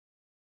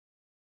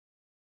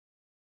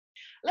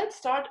Let's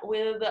start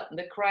with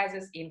the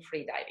crisis in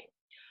freediving.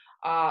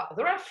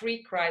 There are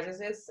three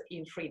crises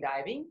in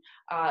freediving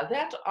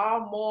that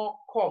are more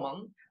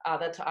common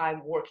that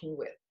I'm working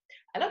with.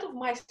 A lot of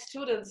my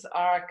students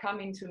are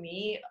coming to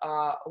me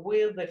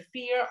with the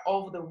fear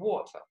of the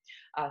water.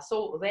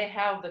 So they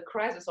have the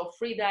crisis of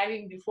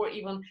freediving before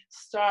even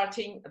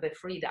starting the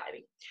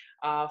freediving.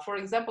 For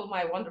example,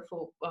 my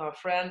wonderful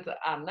friend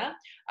Anna,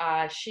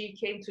 she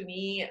came to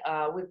me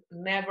with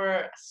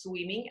never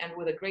swimming and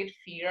with a great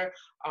fear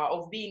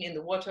of being in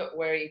the water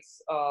where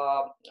it's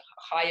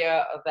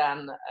higher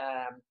than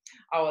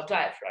our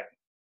diaphragm.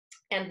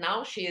 And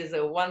now she is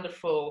a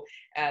wonderful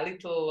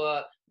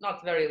little,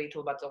 not very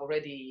little, but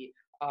already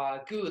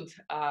good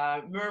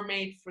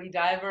mermaid free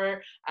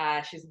diver.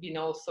 She's been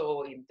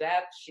also in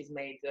depth. She's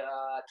made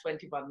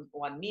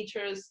 21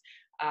 meters.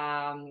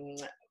 Um,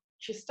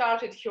 she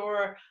started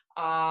her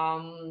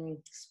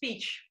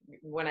speech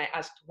when I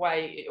asked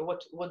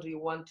what do you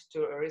want to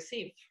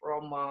receive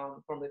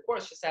from the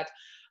course. She said,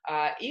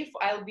 if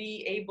I'll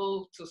be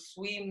able to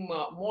swim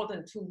more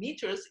than 2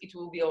 meters, it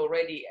will be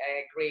already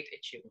a great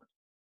achievement.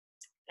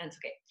 And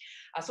okay,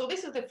 so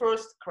this is the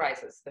first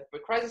crisis, the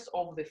crisis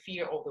of the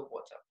fear of the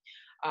water.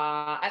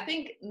 I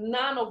think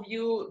none of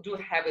you do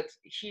have it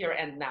here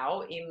and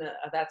now in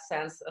that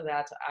sense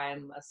that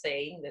I'm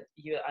saying that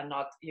you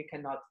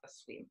cannot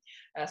swim.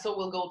 So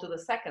we'll go to the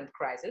second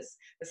crisis.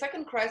 The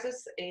second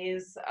crisis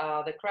is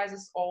the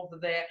crisis of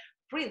the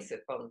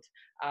principiant,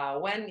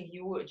 when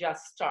you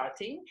just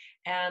starting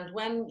and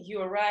when you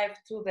arrive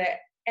to the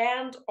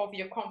end of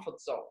your comfort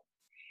zone.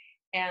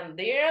 And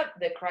there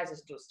the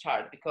crisis do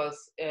start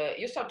because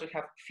you start to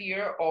have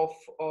fear of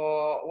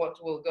what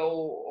will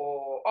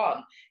go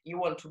on. You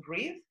want to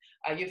breathe,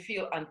 you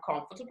feel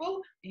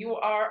uncomfortable, you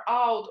are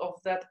out of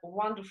that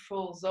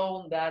wonderful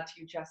zone that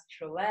you just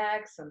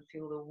relax and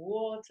feel the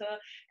water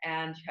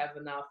and you have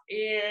enough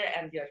air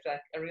and you're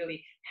like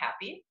really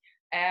happy.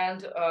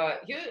 And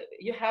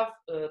you have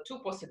two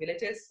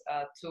possibilities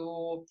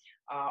to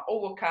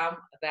overcome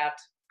that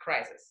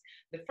crisis.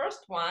 The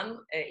first one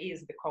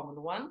is the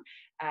common one,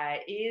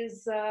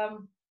 is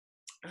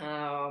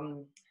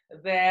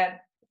the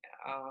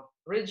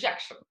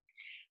rejection.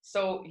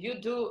 So you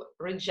do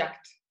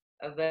reject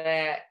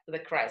the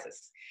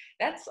crisis.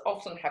 That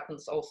often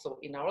happens also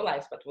in our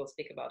lives, but we'll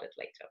speak about it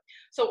later.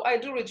 So I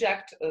do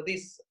reject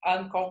this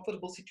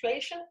uncomfortable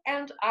situation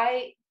and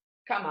I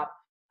come up.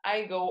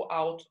 I go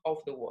out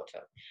of the water,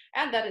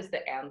 and that is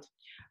the end.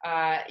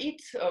 It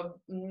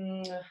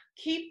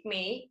keep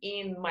me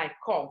in my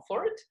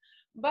comfort,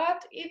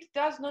 but it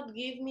does not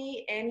give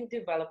me any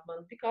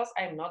development because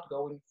I'm not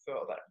going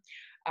further.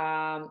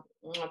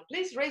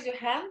 Please raise your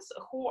hands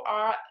who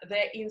are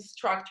the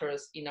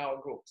instructors in our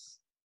groups.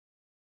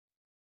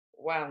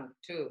 1,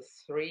 2,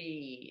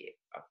 3.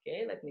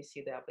 Okay, let me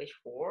see the page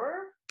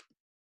 4,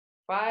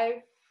 5,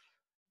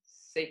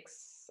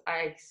 6.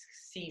 I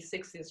see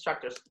 6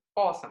 instructors.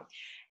 Awesome.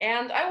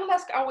 And I will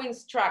ask our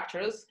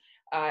instructors,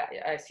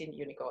 I see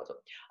Unico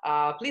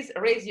also. Please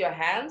raise your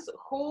hands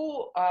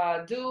who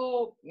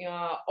do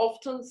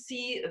often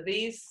see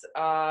this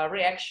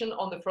reaction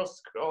on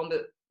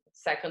the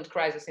second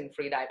crisis in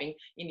freediving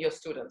in your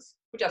students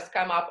who just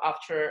come up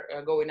after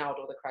going out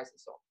of the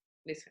crisis zone.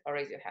 Please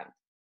raise your hand.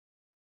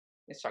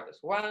 Instructors,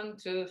 1,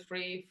 2,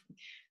 3.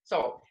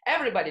 So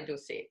everybody do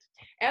see it,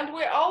 and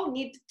we all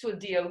need to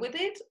deal with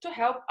it to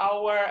help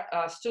our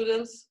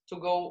students to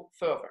go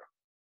further.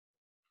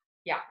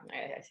 Yeah,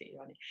 I see,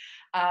 Yoni.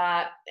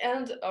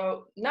 And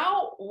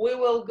now we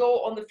will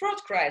go on the third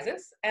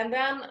crisis, and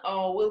then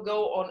we'll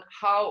go on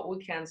how we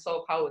can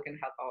solve, how we can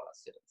help our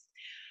students.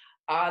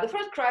 The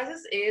third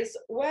crisis is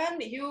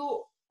when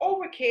you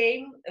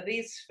overcame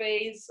this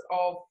phase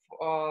of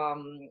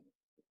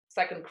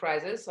second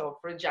crisis of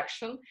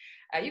rejection.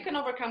 You can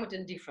overcome it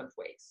in different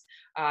ways.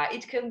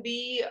 It can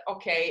be,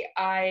 okay,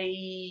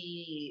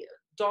 I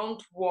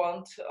don't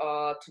want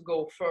to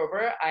go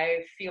further,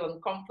 I feel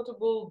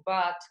uncomfortable,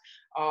 but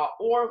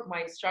or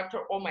my instructor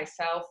or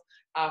myself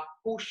are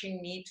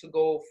pushing me to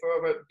go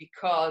further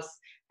because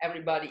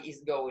everybody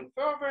is going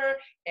further,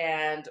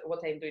 and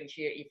what I'm doing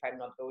here if I'm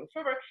not going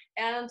further.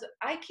 And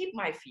I keep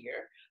my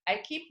fear,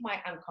 I keep my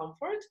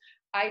uncomfort,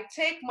 I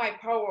take my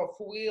power of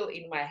will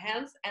in my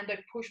hands and I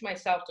push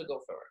myself to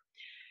go further.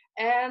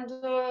 And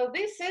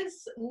this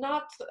is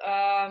not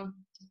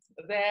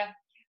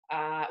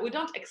we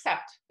don't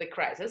accept the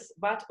crisis,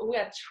 but we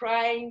are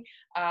trying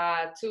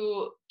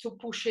to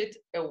push it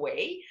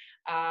away.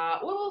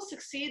 We will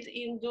succeed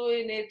in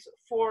doing it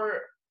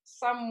for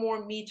some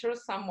more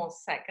meters, some more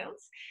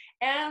seconds,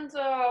 and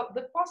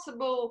the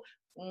possible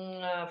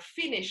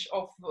finish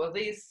of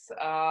this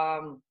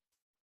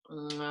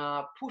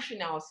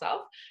pushing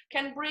ourselves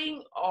can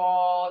bring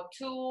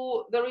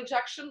to the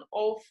rejection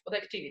of the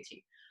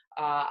activity.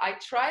 I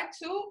try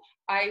to,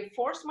 I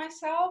force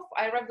myself,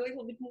 I rub a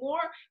little bit more,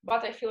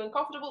 but I feel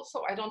uncomfortable,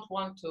 so I don't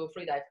want to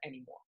freedive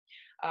anymore.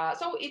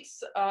 So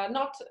it's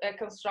not a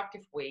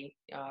constructive way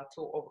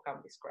to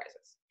overcome this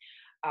crisis.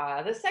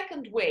 The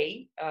second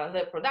way,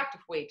 the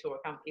productive way to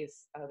overcome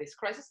this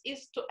crisis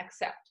is to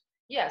accept.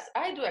 Yes,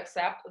 I do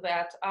accept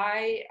that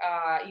I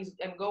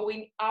am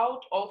going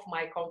out of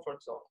my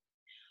comfort zone.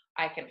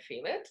 I can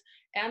feel it,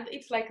 and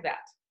it's like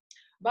that.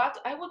 But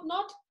I would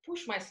not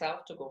push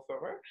myself to go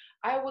further.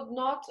 I would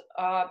not,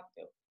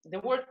 the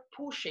word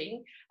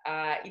pushing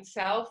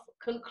itself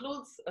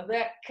concludes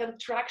the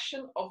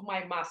contraction of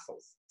my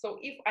muscles. So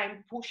if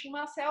I'm pushing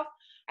myself,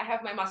 I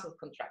have my muscles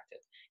contracted.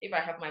 If I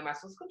have my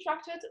muscles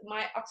contracted,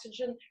 my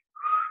oxygen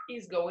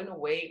is going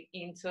away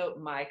into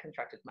my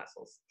contracted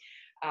muscles.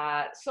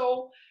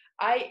 So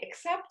I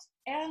accept,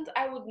 and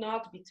I would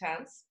not be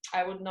tense.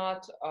 I would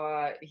not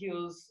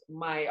use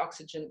my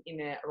oxygen in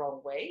a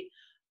wrong way.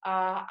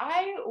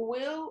 I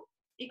will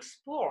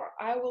explore,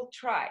 I will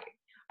try,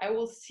 I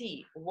will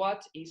see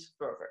what is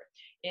further.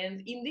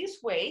 And in this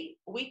way,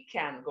 we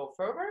can go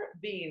further,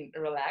 being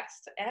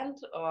relaxed and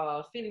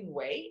feeling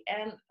way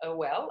and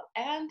well,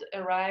 and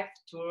arrive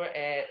to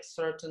a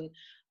certain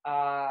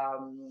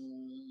um,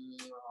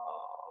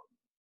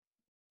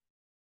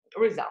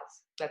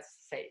 results.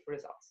 Let's say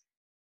results.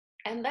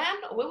 And then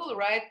we will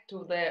write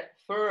to the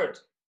third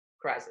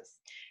crisis.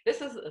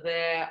 This is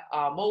the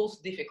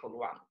most difficult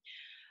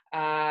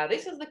one.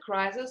 This is the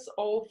crisis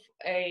of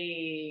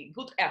a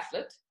good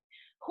athlete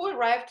who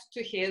arrived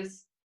to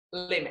his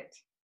limit.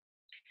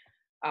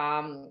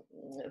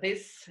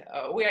 This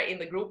we are in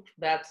the group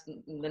that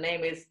the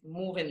name is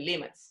moving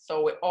limits.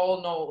 So we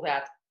all know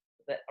that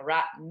there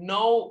are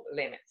no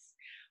limits.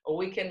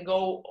 We can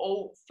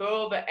go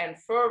further and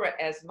further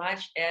as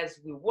much as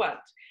we want.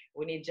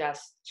 We need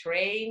just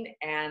train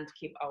and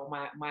keep our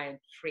mind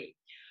free.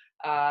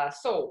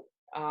 So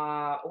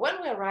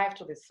when we arrive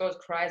to this third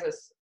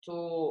crisis,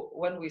 to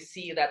when we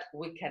see that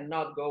we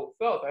cannot go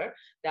further,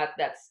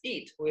 that's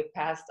it. We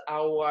passed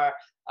our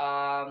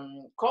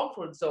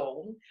comfort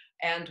zone,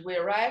 and we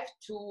arrive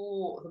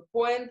to the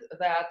point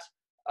that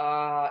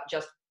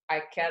just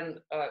I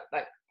can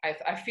like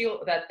I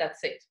feel that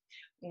that's it.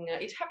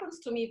 It happens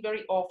to me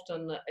very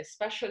often,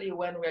 especially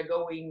when we're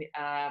going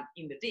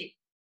in the deep,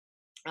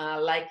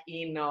 like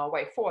in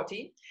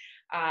Y40.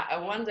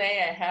 One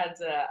day I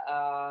had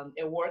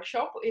a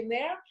workshop in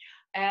there,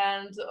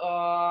 and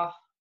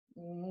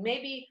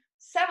maybe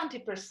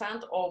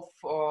 70% of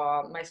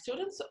my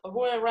students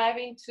were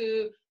arriving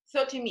to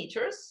 30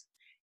 meters,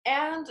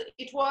 and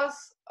it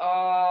was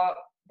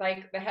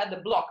like they had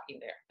the block in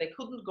there. They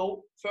couldn't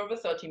go further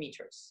 30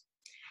 meters.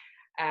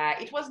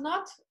 It was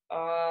not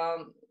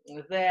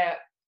the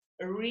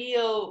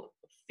real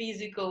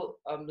physical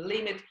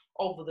limit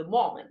of the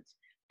moment,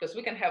 because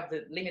we can have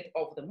the limit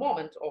of the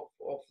moment, of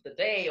the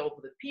day, of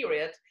the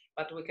period,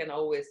 but we can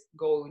always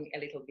go a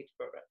little bit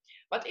further.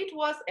 But it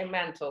was a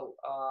mental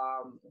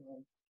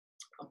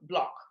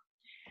block.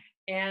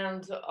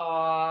 And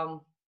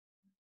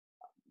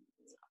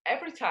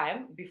every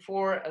time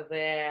before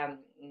the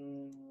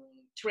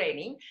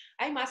training,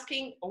 I'm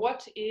asking,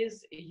 what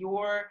is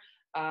your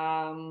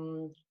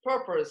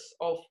purpose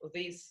of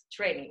this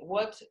training?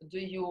 What do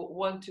you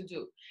want to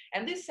do?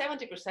 And this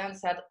 70%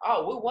 said,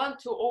 oh, we want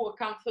to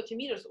overcome 30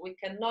 meters. We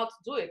cannot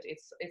do it.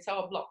 It's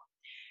our block.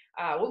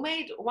 We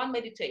made one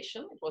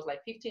meditation. It was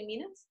like 15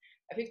 minutes,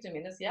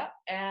 yeah.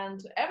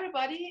 And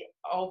everybody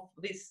of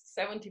this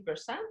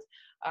 70%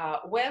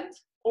 went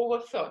over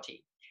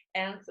 30.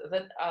 And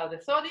the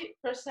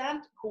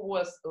 30% who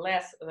was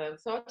less than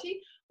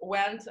 30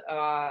 went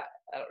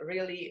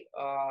really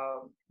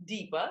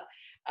deeper,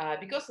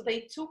 because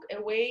they took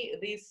away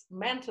this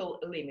mental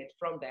limit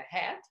from their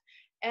head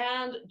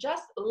and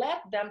just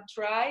let them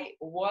try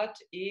what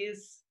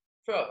is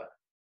further.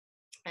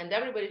 And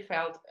everybody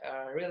felt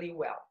really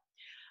well.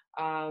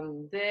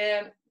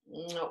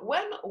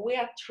 When we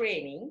are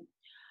training,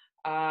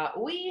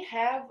 we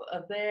have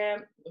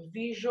the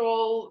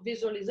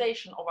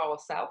visualization of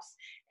ourselves,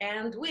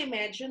 and we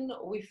imagine,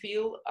 we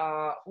feel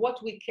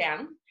what we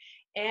can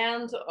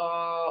and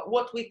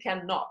what we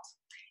cannot.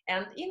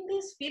 And in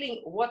this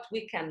feeling, what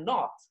we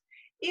cannot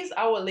is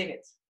our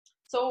limit.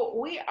 So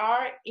we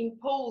are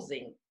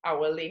imposing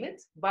our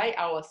limit by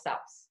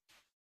ourselves.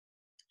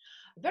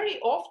 Very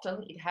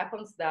often it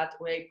happens that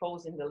we're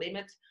imposing the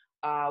limit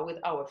with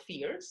our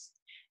fears.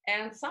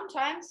 And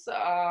sometimes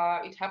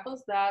it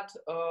happens that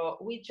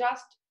we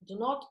just do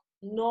not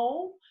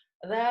know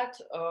that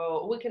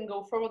we can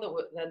go further,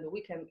 than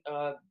we can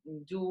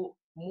do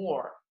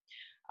more.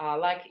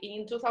 Like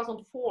in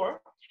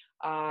 2004,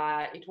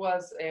 it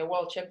was a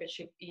world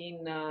championship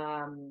in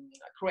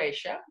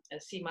Croatia, a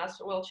CMAS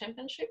world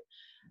championship,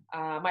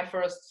 my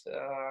first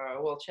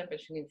world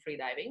championship in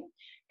freediving.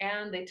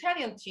 And the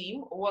Italian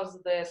team was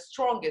the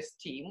strongest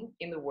team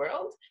in the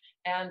world.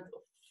 And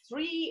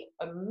 3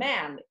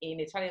 men in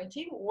Italian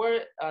team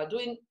were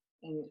doing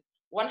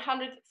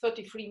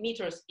 133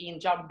 meters in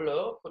jump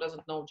bleu. Who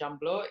doesn't know jump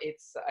bleu?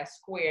 It's a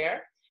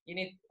square. You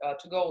need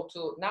to go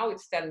to, now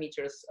it's 10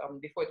 meters.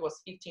 Before it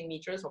was 15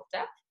 meters of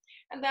depth.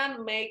 And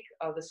then make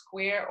the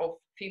square of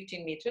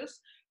 15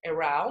 meters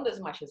around as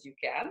much as you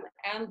can,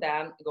 and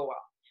then go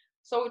up.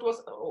 So it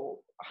was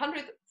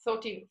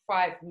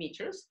 135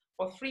 meters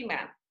for 3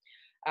 men.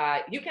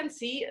 You can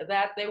see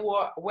that they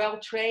were well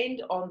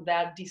trained on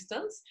that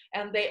distance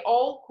and they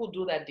all could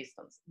do that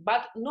distance.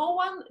 But no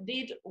one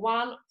did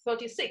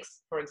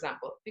 1:36, for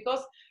example,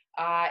 because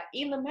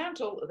in the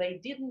mental, they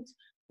didn't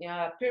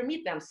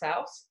permit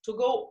themselves to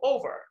go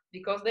over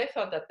because they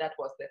thought that that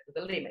was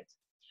the limit.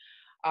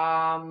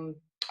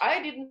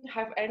 I didn't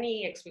have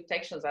any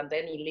expectations and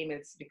any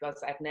limits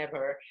because I've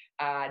never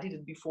did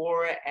it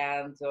before,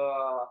 and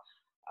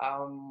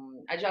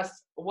I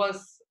just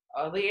was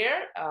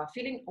there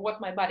feeling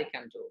what my body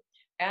can do.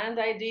 And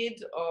I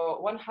did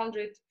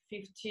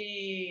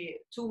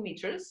 152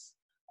 meters,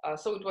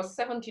 so it was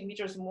 70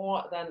 meters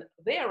more than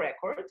their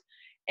record,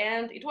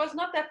 and it was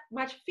not that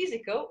much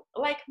physical,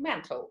 like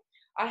mental.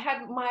 I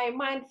had my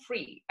mind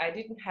free. I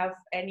didn't have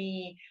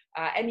any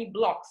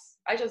blocks.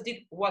 I just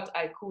did what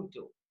I could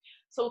do.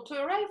 So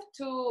to arrive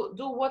to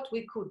do what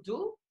we could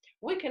do,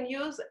 we can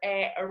use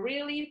a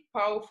really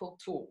powerful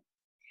tool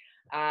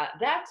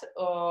that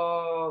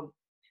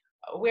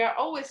we are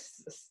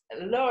always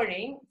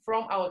learning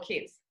from our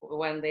kids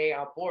when they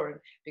are born,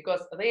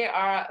 because they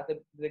are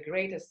the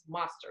greatest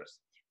masters.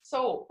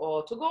 So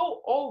to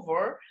go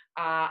over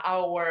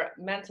our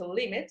mental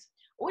limit,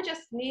 we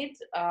just need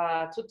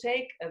to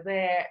take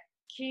the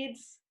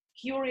kids'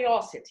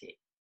 curiosity.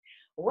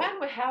 When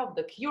we have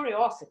the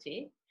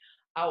curiosity,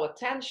 our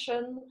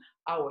tension,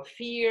 our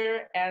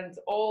fear, and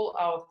all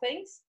our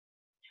things,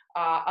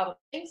 other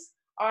things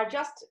are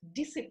just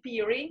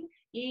disappearing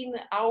in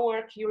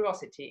our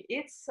curiosity.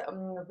 It's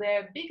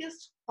the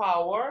biggest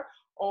power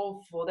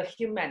of the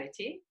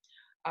humanity,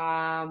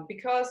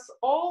 because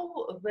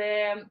all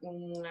the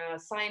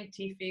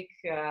scientific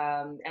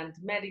and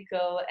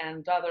medical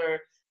and other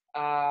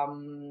how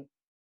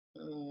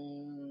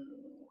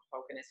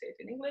can I say it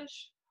in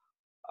English?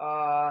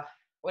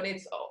 When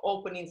it's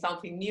opening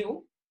something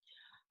new,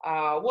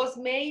 was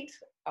made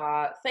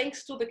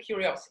thanks to the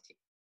curiosity.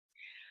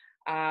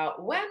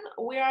 When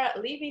we are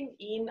living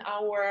in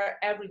our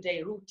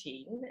everyday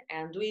routine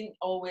and doing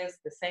always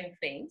the same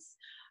things,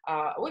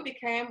 we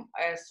became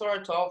a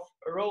sort of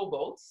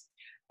robots,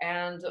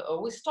 and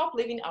we stop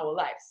living our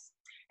lives.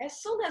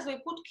 As soon as we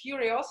put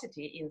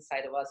curiosity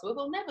inside of us, we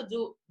will never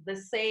do the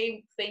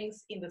same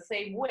things in the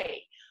same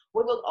way.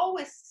 We will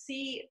always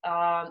see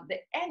the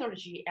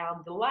energy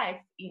and the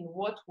life in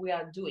what we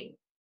are doing.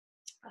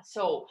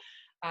 So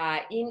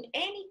in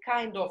any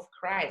kind of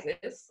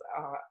crisis,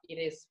 it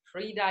is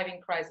free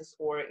diving crisis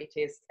or it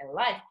is a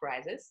life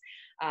crisis,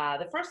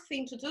 the first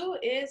thing to do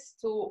is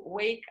to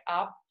wake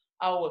up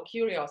our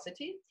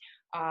curiosity.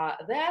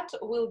 That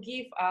will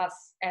give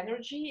us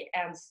energy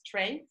and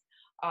strength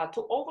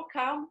to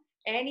overcome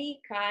any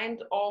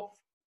kind of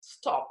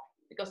stop.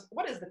 Because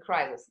what is the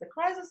crisis? The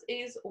crisis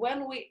is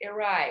when we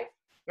arrive.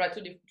 There are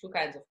two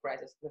kinds of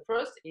crisis. The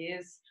first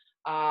is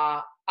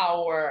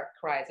our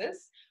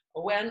crisis,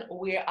 when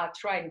we are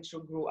trying to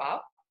grow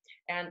up,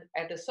 and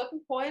at a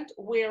certain point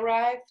we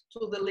arrive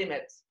to the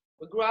limit.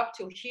 We grow up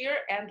till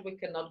here and we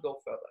cannot go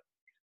further.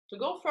 To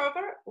go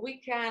further, we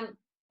can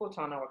put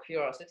on our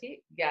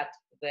curiosity, get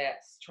the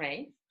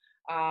strength,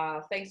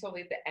 thanks to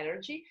the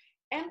energy,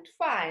 and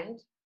find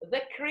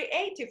the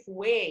creative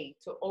way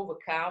to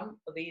overcome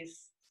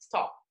this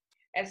stop.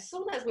 As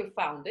soon as we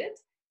found it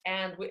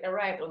and we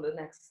arrived on the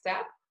next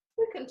step,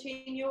 we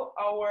continue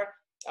our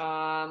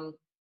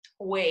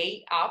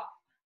way up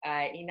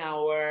in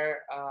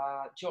our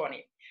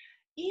journey.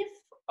 If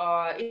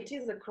it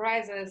is a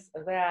crisis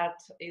that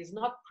is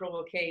not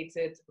provoked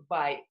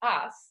by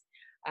us,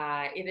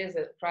 it is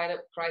a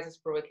crisis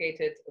provoked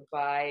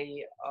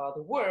by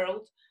the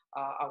world,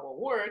 our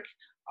work,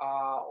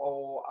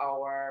 or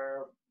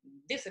our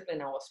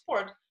discipline, our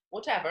sport,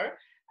 whatever,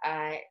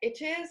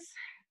 it is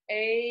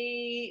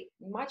a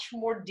much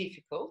more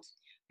difficult,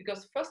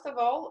 because first of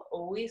all,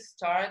 we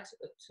start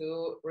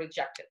to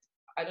reject it.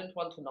 I don't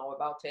want to know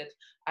about it.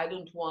 I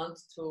don't want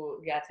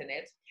to get in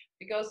it,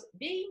 because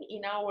being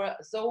in our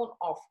zone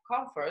of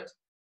comfort,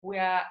 we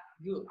are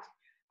good.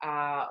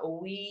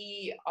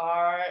 We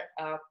are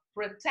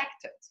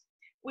protected.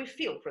 We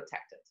feel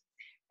protected.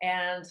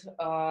 And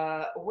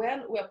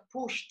when we are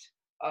pushed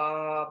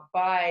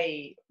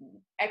by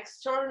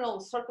external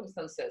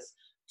circumstances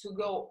to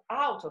go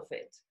out of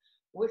it,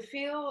 we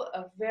feel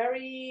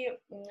very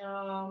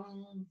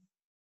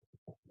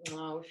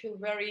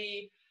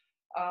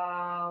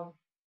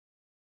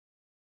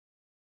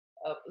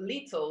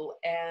little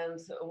and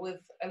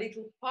with a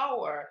little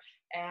power,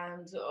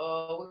 and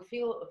we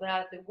feel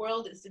that the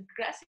world is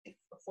aggressive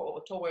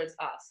towards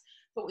us.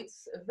 So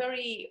it's a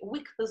very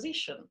weak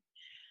position.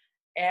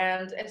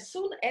 And as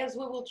soon as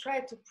we will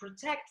try to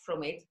protect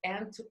from it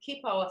and to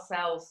keep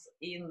ourselves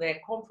in the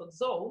comfort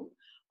zone,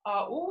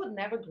 we would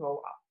never grow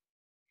up.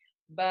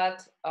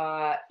 But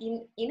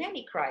in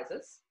any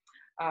crisis,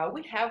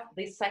 we have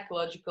this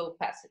psychological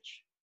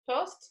passage.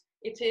 First,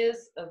 it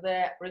is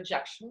the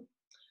rejection.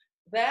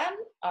 Then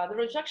the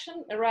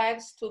rejection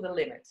arrives to the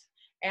limit,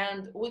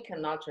 and we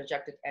cannot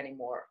reject it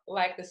anymore,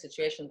 like the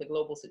situation, the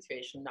global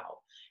situation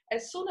now.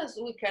 As soon as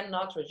we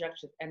cannot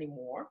reject it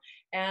anymore,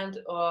 and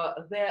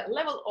the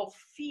level of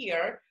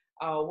fear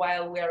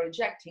while we are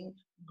rejecting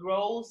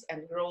grows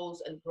and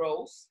grows and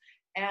grows.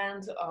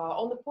 And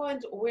on the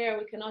point where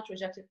we cannot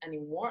reject it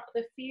anymore,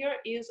 the fear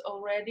is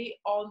already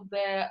on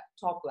the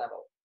top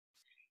level.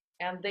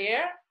 And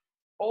there,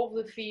 of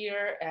the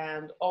fear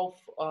and of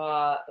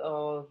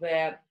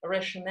the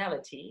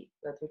rationality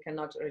that we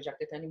cannot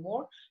reject it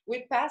anymore,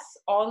 we pass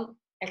on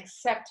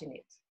accepting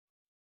it.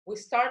 We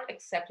start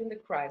accepting the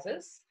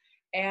crisis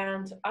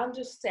and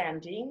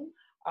understanding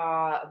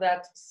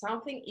that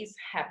something is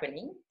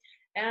happening.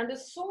 And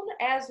as soon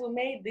as we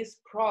made this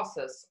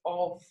process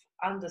of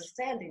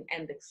understanding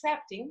and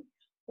accepting,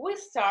 we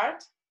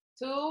start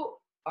to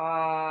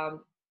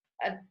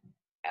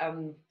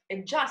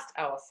adjust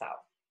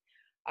ourselves,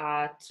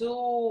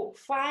 to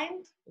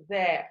find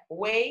the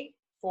way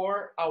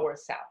for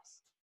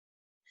ourselves,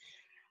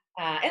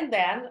 and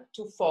then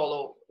to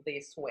follow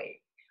this way.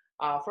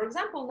 For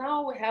example,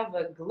 now we have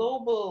a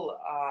global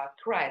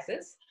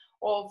crisis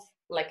of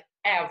like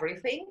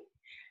everything,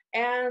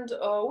 and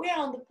we are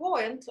on the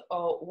point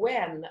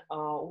when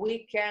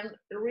we can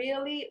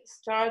really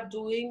start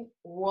doing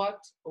what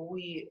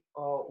we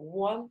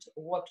want,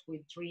 what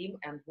we dream,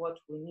 and what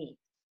we need.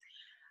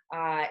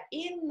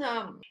 In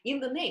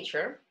the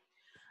nature,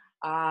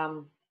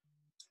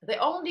 the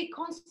only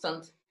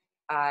constant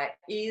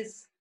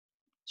is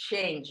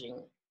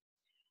changing.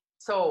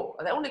 So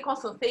the only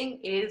constant thing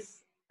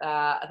is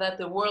that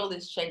the world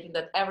is changing,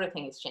 that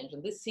everything is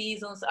changing. The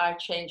seasons are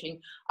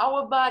changing,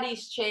 our body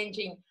is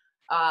changing.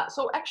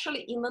 So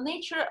actually in the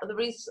nature, there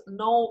is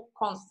no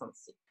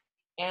constancy.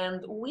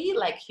 And we,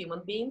 like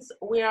human beings,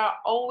 we are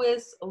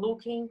always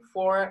looking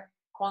for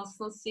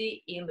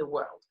constancy in the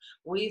world.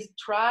 We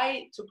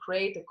try to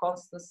create a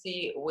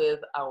constancy with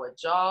our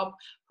job.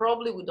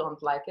 Probably we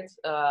don't like it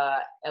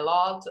a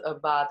lot,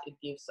 but it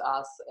gives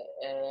us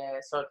a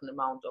certain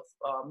amount of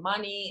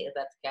money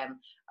that can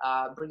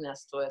bring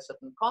us to a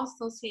certain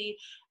constancy,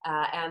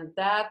 and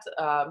that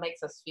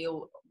makes us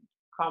feel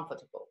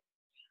comfortable.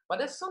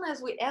 But as soon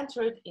as we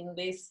entered in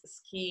this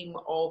scheme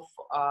of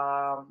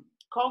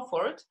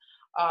comfort,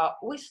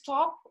 we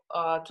stop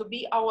to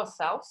be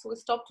ourselves. We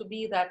stop to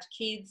be that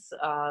kids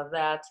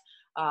that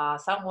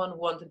someone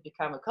wanted to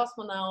become a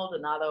cosmonaut,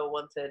 another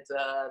wanted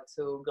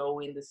to go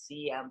in the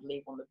sea and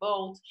live on the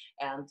boat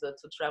and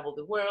to travel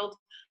the world.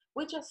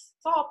 We just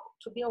stop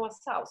to be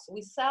ourselves.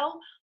 We sell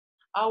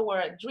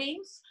our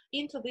dreams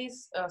into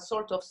this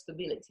sort of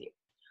stability.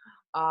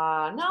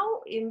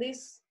 Now, in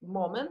this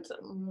moment,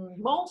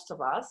 most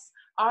of us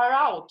are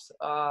out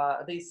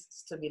this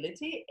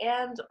stability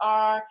and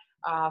are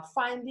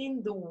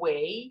finding the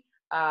way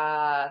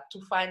to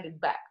find it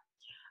back.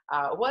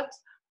 What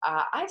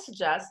I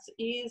suggest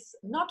is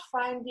not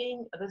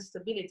finding the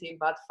stability,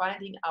 but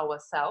finding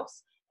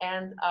ourselves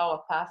and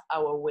our path,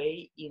 our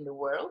way in the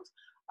world.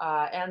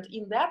 And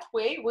in that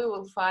way, we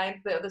will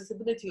find the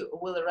stability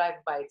will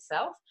arrive by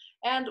itself,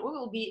 and we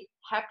will be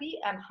happy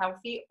and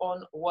healthy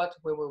on what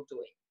we will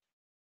do.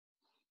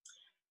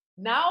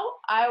 Now,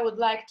 I would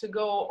like to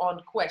go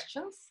on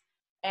questions,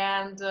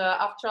 and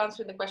after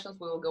answering the questions,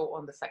 we will go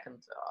on the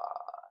second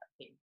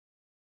thing.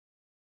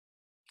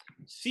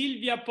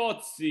 Silvia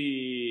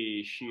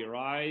Pozzi, she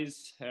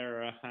raised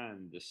her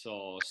hand.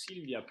 So,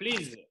 Silvia,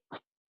 please.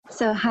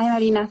 So, hi,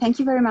 Marina. Thank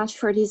you very much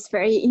for this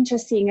very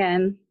interesting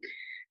and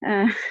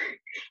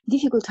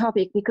difficult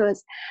topic,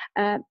 because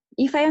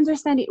if I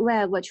understand it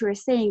well, what you are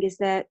saying is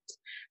that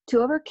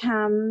to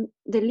overcome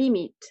the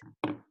limit,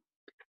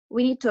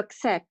 we need to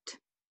accept,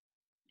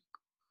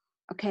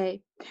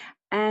 okay?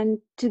 And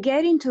to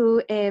get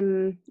into a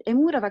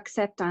mood of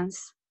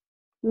acceptance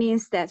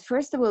means that,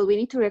 first of all, we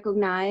need to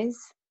recognize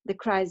the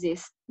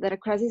crisis, that a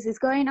crisis is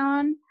going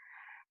on,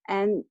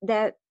 and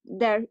that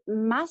there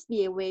must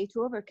be a way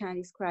to overcome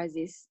this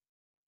crisis.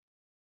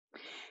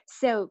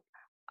 So,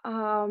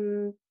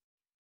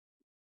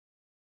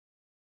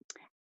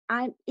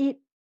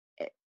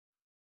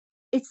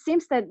 it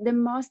seems that the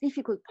most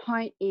difficult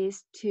point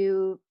is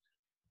to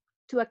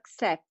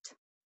accept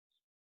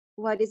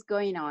what is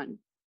going on.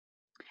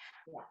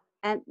 Yeah.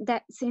 And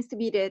that seems to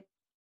be the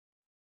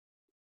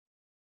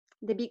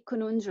big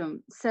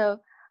conundrum.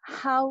 So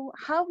how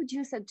would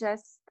you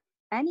suggest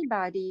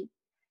anybody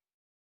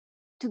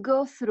to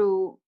go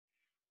through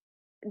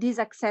this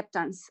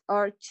acceptance,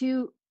 or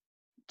to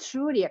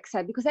truly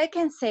accept? Because I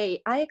can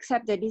say, I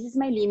accept that this is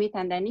my limit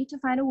and I need to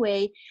find a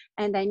way,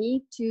 and I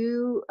need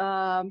to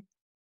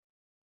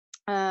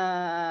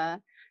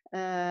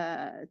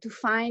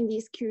find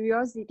this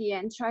curiosity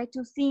and try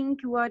to think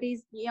what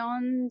is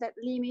beyond that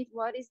limit,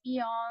 what is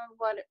beyond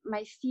what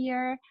my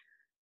fear.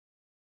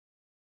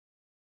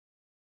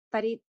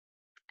 But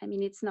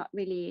it's not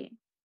really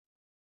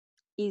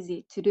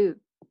easy to do.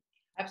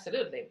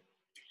 Absolutely.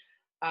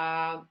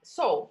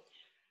 So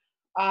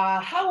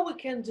how we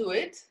can do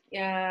it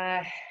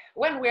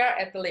when we are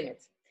at the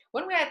limit?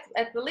 When we are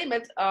at the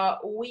limit,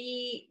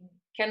 we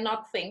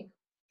cannot think,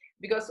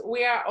 because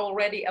we are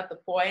already at the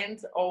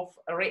point of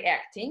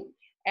reacting,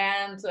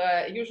 and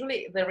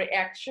usually the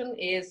reaction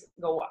is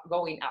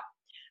going up.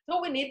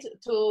 So we need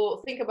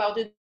to think about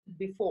it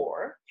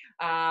before.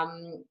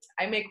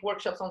 I make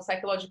workshops on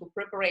psychological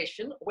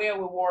preparation where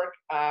we work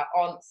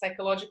on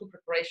psychological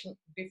preparation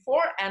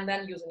before and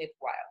then using it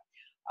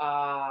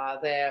while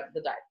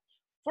the dive.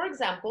 For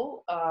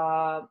example,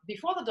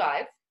 before the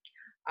dive,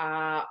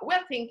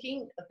 we're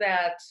thinking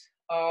that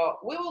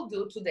we will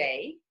do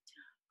today.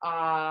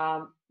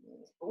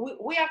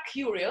 We are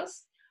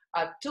curious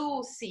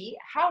to see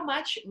how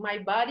much my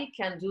body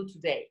can do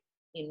today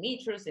in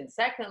meters, in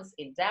seconds,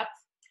 in depth,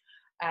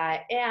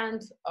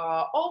 and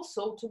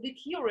also to be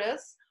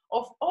curious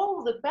of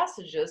all the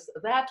passages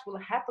that will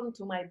happen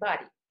to my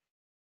body.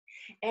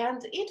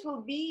 And it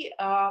will be,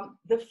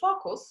 the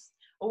focus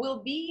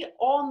will be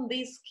on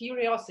this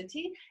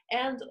curiosity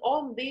and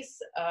on these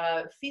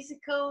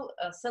physical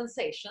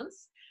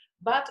sensations,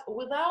 but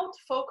without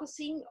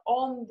focusing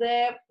on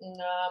the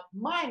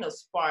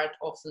minus part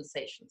of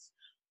sensations.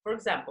 For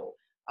example,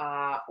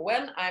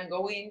 when I'm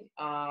going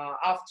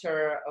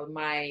after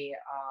my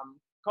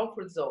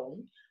comfort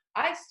zone,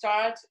 I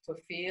start to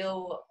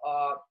feel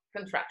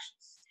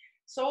contractions.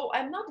 So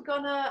I'm not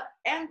gonna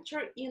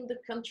enter in the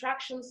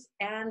contractions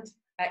and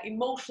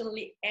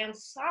emotionally and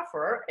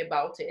suffer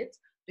about it,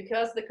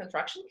 because the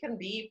contraction can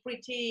be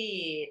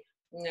pretty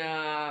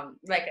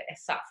like a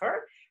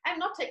suffer. I'm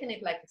not taking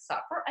it like a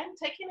suffer. I'm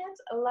taking it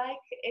like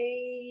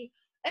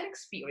an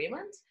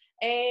experiment,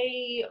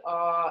 a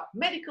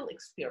medical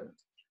experiment.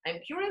 I'm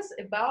curious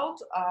about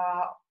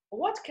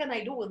what can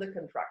I do with the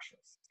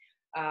contractions.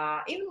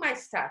 In my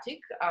static,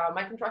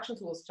 my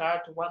contractions will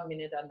start 1.5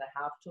 minutes,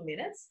 2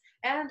 minutes,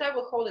 and I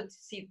will hold it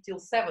till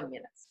 7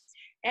 minutes.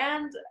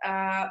 And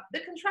the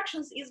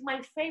contractions is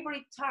my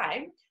favorite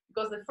time,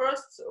 because the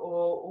first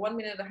 1.5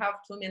 minutes,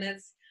 2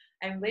 minutes,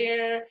 I'm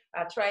there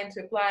trying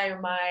to apply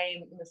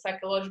my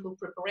psychological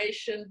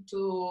preparation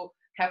to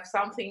have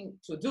something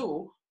to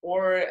do,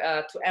 or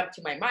to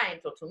empty my mind,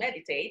 or to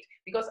meditate,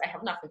 because I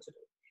have nothing to do.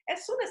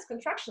 As soon as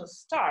contractions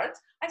start,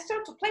 I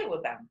start to play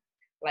with them.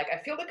 Like, I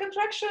feel the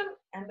contraction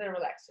and I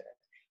relax it.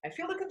 I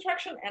feel the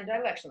contraction and I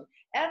relax it.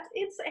 And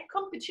it's a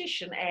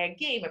competition, a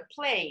game, a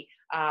play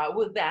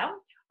with them.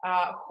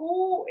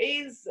 Who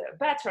is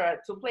better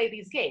to play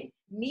this game?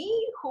 Me,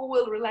 who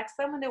will relax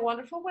them in a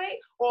wonderful way,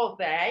 or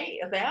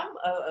them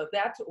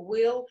that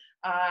will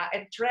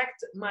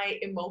attract my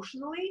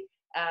emotional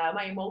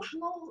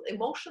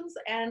emotions,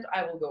 and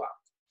I will go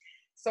out.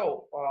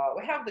 So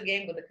we have the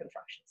game with the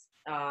contractions.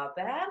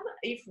 Then,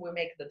 if we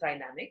make the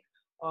dynamic,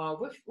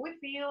 we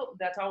feel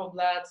that our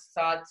blood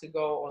starts to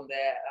go on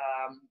the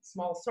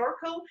small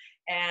circle,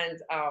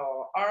 and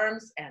our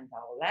arms and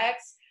our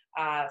legs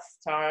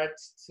start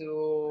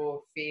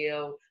to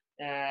feel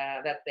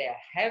that they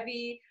are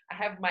heavy. I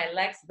have my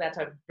legs that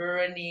are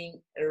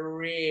burning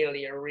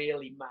really,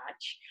 really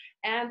much.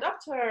 And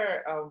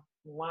after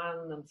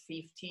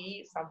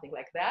 150, something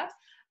like that,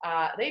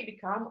 they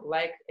become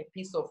like a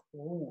piece of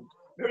wood,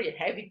 very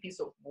heavy piece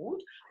of wood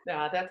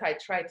that I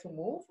try to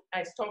move.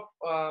 I stop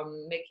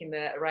making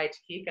the right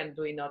kick and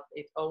doing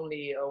it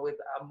only with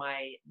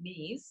my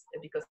knees,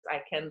 because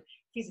I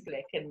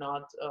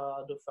cannot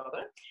do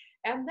further.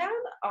 And then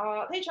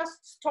they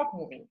just stop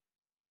moving,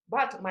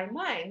 but my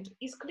mind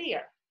is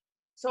clear,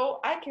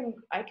 so I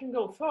can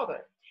go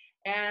further.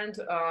 And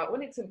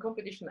when it's in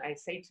competition, I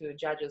say to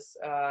judges,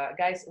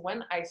 guys,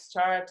 when I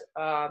start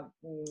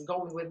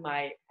going with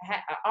my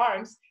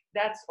arms,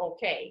 that's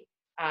okay.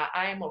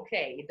 I'm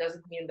okay. It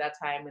doesn't mean that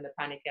I'm in a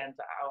panic and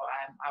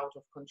I'm out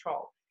of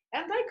control.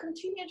 And I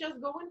continue just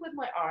going with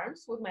my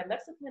arms, with my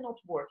legs that are not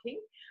working.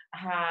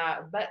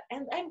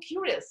 And I'm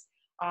curious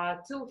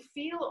to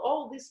feel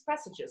all these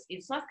passages.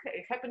 It's not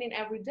happening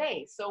every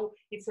day. So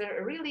it's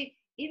a really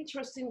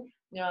interesting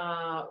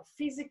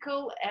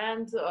physical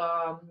and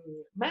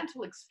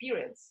mental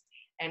experience.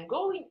 And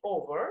going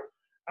over,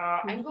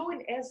 I'm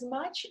going as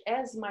much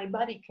as my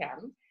body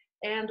can,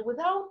 and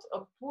without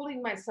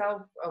pulling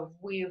myself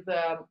with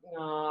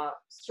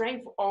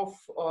strength of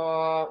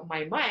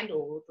my mind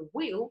or with the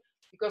will,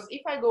 because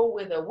if I go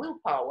with a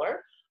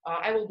willpower,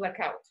 I will black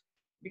out,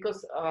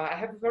 because I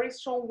have a very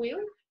strong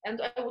will and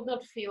I would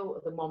not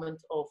feel the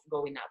moment of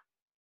going up.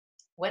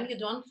 When you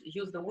don't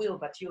use the will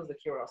but use the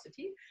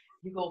curiosity,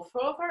 you go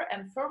further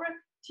and further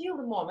till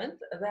the moment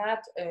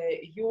that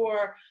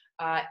your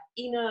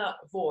inner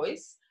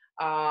voice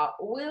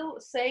will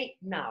say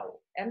now.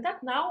 And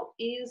that now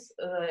is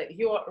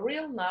your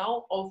real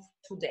now of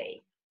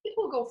today. It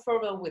will go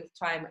further with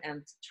time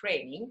and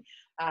training,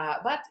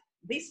 but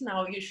this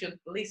now you should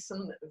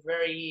listen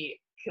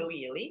very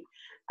clearly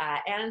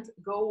and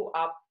go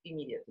up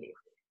immediately.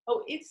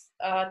 Oh, it's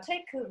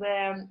take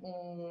the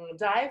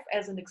dive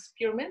as an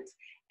experiment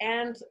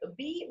and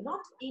be not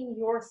in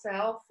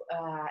yourself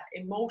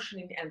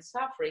emotion and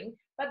suffering,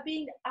 but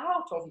being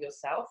out of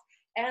yourself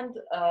and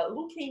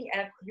looking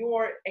at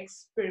your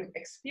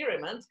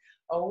experiment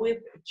with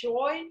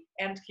joy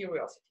and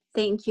curiosity.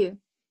 Thank you.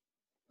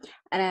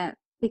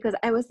 Because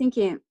I was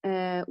thinking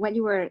when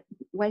you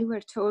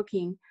were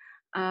talking,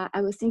 I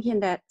was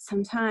thinking that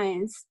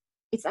sometimes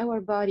it's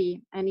our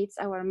body and it's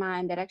our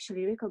mind that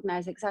actually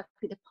recognize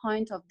exactly the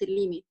point of the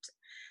limit.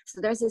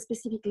 So there's a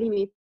specific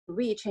limit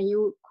reach, and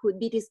you could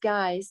be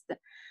disguised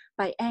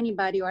by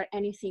anybody or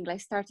anything,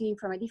 like starting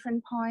from a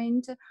different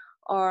point,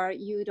 or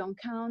you don't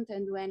count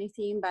and do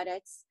anything, but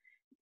it's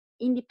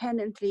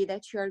independently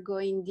that you are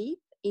going deep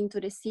into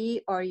the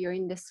sea or you're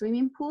in the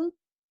swimming pool.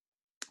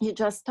 You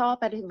just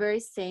stop at the very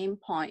same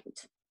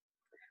point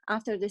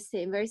after the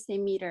very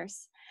same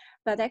meters.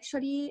 But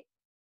actually,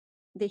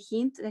 the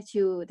hint that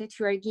you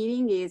are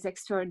giving is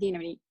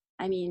extraordinary.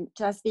 I mean,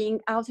 just being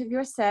out of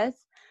yourself,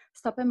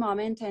 stop a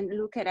moment and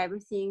look at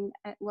everything,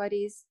 at what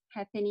is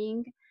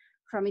happening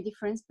from a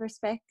different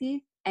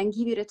perspective, and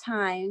give you the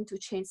time to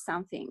change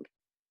something.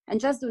 And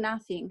just do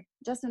nothing.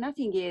 Just do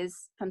nothing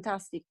is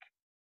fantastic.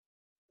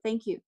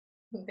 Thank you.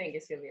 Thank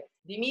you, Sylvia.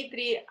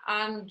 Dimitri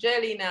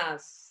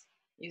Angelinas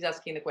is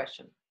asking the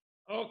question.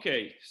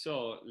 Okay,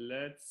 so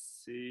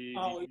let's see.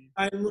 Oh,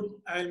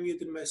 I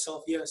muted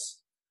myself.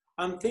 Yes,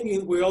 I'm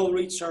thinking we all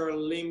reach our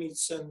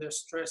limits and the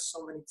stress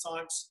so many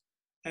times,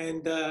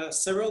 and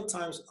several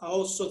times I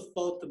also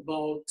thought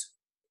about,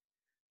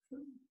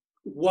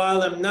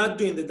 while I'm not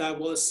doing the dive,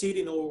 while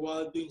sitting or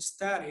while doing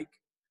static,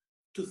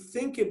 to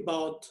think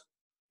about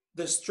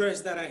the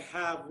stress that I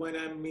have when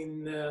I'm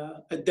in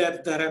a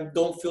depth that I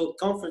don't feel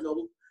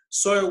comfortable.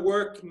 So I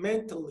work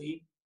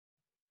mentally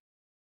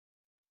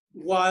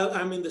while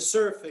I'm in the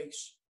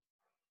surface.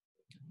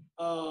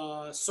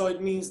 So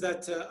it means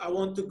that I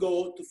want to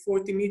go to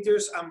 40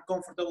 meters, I'm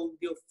comfortable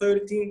until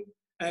 30,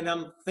 and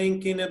I'm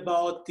thinking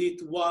about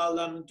it while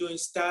I'm doing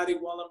static,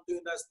 while I'm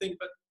doing that thing.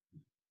 But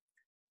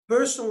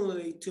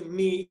personally, to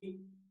me,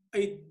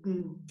 it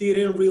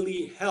didn't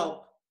really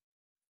help.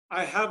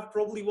 I have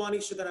probably one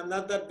issue that I'm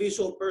not that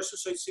visual person,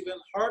 so it's even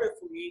harder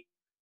for me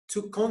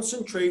to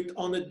concentrate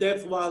on the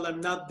depth while I'm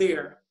not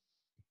there.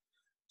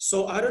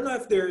 So I don't know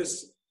if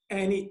there's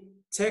any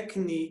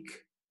technique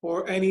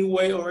or any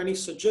way or any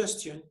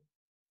suggestion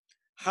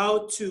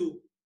how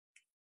to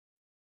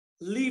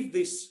leave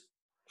this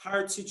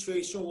hard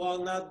situation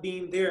while not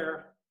being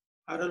there.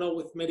 I don't know,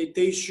 with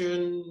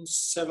meditation,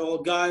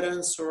 several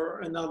guidance,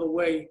 or another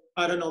way.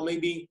 I don't know,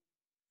 maybe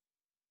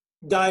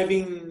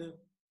diving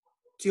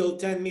till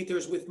 10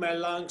 meters with my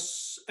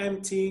lungs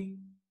empty,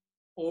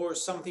 or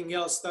something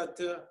else, that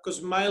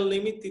because my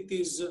limit, it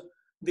is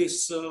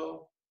this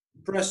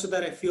pressure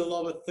that I feel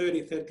over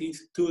 30,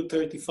 32,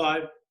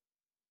 35.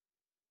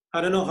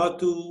 I don't know how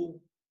to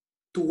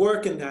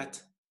work in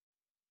that,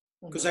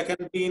 because I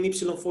can be in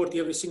Epsilon 40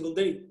 every single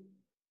day.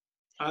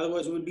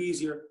 Otherwise it would be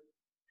easier.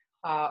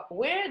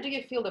 Where do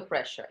you feel the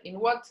pressure? In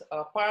what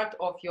part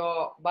of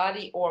your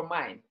body or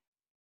mind?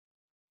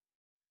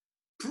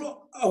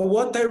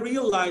 What I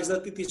realized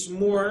that it is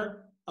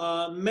more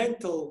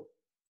mental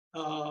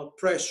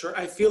pressure.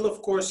 I feel,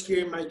 of course,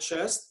 here in my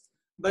chest,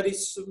 but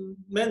it's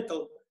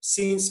mental.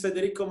 Since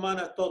Federico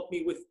Mana taught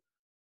me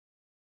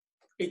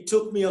it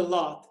took me a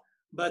lot.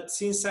 But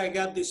since I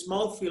got this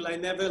mouthfeel, I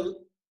never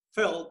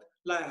felt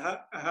like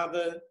I have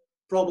a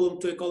problem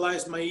to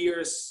equalize my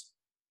ears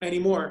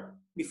anymore.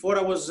 Before,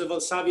 I was a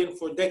Valsavian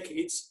for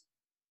decades.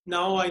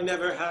 Now I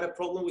never had a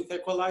problem with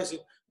equalizing.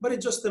 But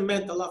it's just the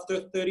mental.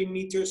 After 30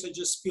 meters, I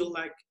just feel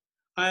like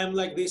I am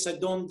like this. I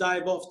don't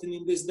dive often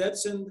in these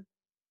depths. And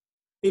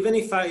even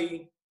if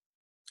I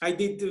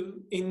did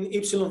in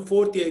Epsilon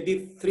 40, I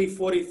did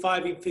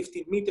 345 in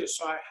 15 meters.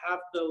 So I have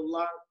the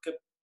lung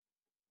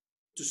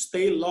to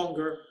stay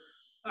longer.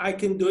 I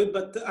can do it,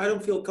 but I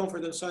don't feel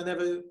comfortable. So I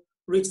never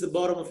reach the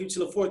bottom of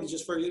Epsilon 40,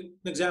 just for an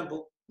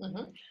example.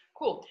 Mm-hmm.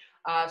 Cool.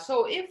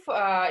 So if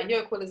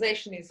your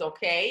equalization is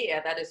okay,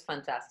 that is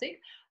fantastic.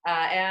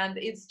 And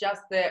it's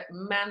just the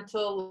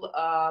mental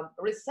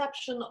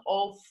reception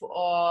of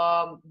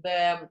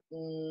the,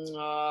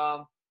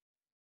 oh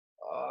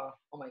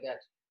my God,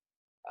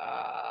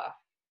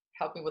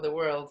 help me with the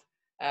word,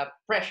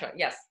 pressure,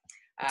 yes.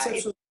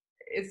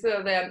 It's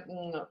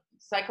the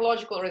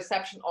psychological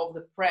reception of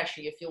the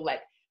pressure. You feel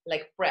like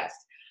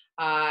pressed.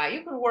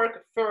 You can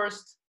work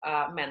first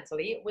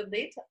mentally with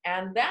it,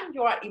 and then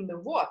you are in the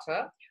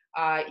water.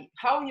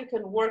 How you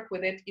can work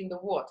with it in the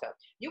water?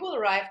 You will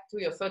arrive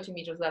to your 30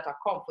 meters that are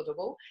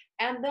comfortable,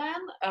 and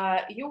then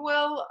you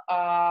will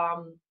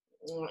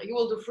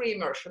do free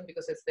immersion,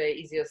 because it's the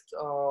easiest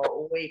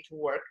way to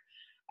work,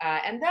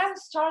 and then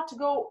start to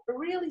go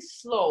really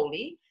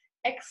slowly,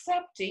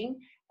 accepting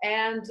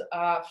and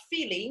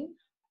feeling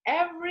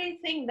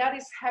everything that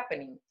is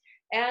happening.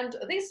 And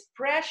this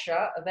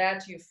pressure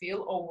that you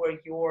feel over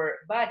your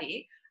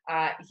body,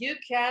 you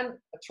can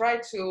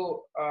try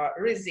to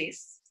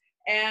resist,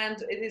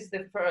 and it is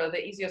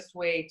the easiest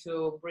way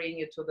to bring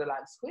you to the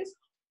lung squeeze.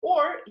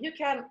 Or you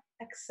can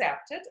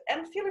accept it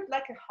and feel it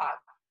like a hug,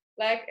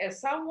 like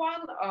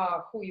someone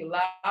who you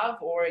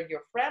love or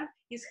your friend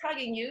is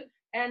hugging you,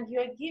 and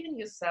you're giving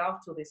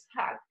yourself to this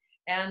hug.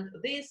 And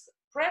this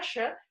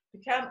pressure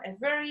become a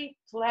very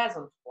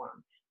pleasant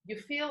one. You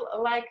feel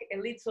like a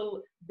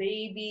little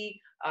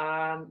baby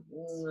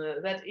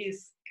that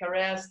is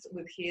caressed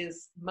with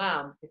his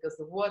mom, because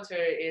the water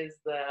is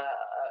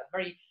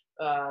very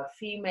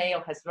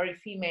female, has very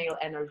female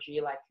energy,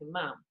 like a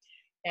mom.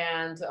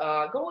 And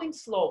going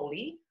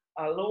slowly,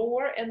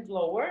 lower and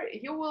lower,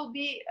 you will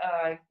be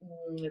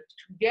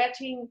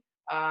getting,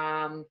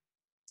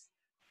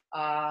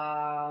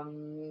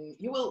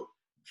 you will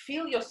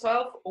feel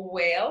yourself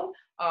well,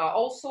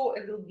 also a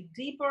little bit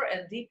deeper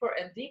and deeper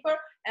and deeper.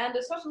 And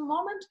at a certain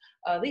moment,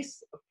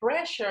 this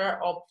pressure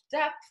of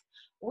depth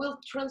will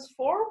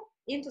transform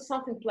into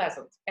something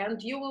pleasant.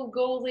 And you will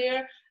go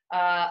there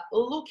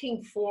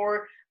looking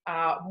for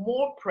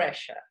more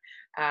pressure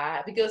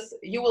because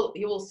you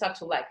will start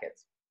to like it.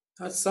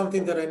 That's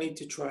something that I need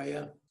to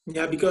try.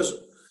 Yeah, because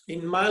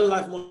in my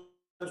life,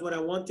 when I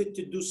wanted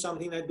to do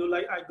something, I go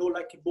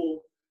like a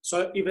bull.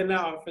 So even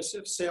now, if I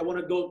say I want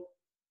to go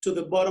to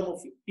the bottom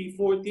of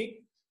E40,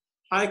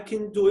 I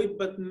can do it,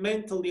 but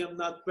mentally I'm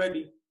not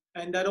ready,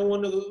 and I don't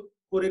want to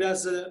put it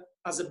as a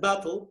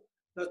battle.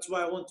 That's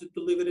why I wanted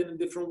to live it in a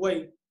different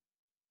way.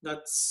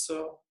 That's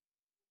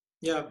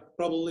yeah,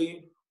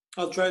 probably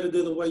I'll try to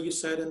do the way you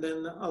said, and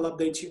then I'll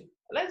update you.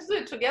 Let's do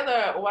it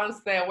together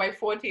once the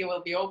Y40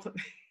 will be open.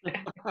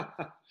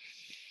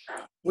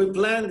 We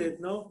planned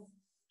it, no?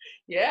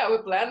 Yeah, we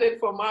planned it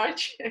for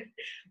March.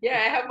 Yeah,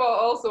 I have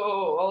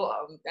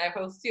I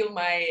have still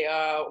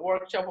my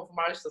workshop of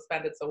March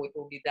suspended, so it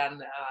will be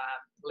done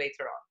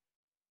later on.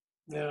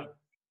 Yeah.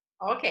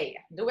 Okay,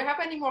 do we have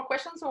any more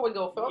questions or we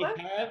go further?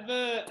 We have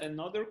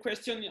another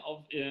question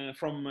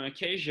from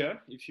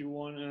Kasia, if you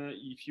want,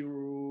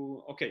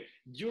 okay.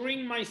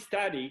 During my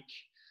static,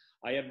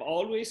 I have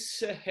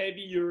always a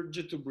heavy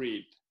urge to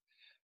breathe.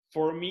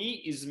 For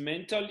me, is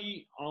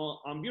mentally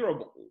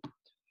unbearable.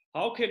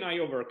 How can I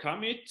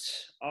overcome it?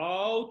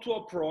 How to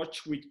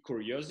approach with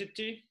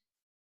curiosity?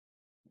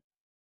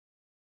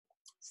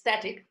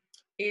 Static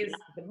is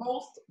the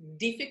most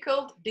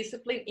difficult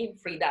discipline in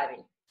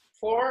freediving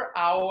for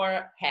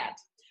our head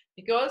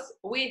because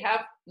we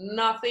have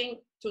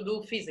nothing to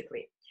do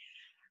physically.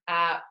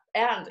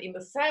 And in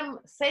the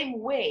same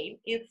way,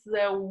 it's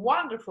a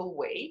wonderful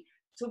way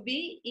to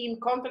be in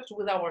contact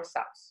with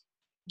ourselves.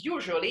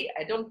 Usually,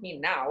 I don't mean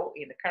now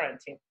in the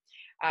quarantine,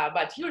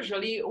 but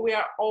usually we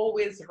are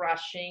always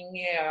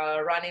rushing,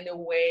 running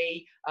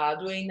away,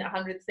 doing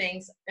 100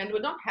 things, and we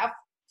don't have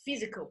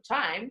physical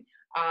time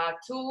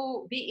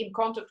to be in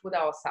contact with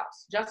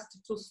ourselves, just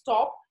to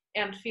stop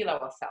and feel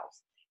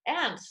ourselves.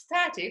 And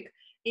static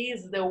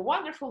is the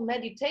wonderful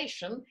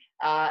meditation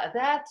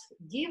that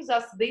gives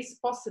us this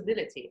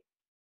possibility,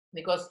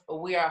 because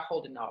we are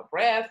holding our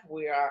breath,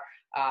 we are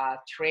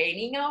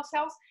training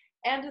ourselves,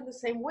 and in the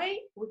same way,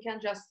 we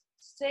can just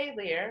stay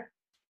there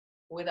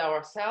with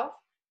ourselves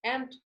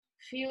and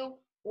feel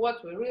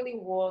what we really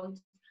want,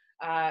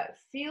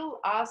 feel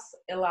us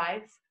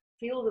alive,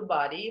 feel the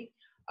body.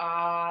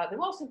 The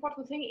most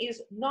important thing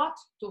is not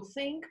to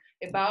think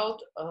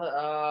about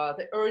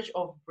the urge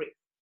of breathe.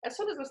 As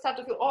soon as we start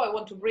to feel, oh, I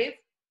want to breathe,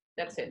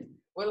 that's it.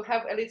 We'll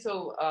have a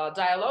little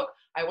dialogue.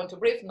 I want to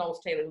breathe. No,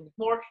 stay a little bit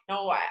more.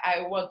 No,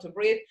 I want to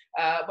breathe.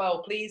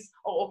 Well, please.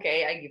 Oh,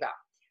 okay, I give up.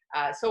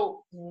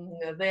 So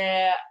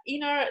the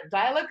inner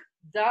dialogue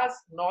does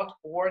not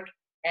work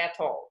at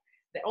all.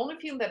 The only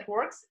thing that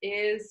works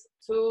is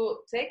to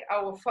take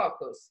our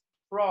focus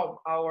from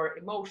our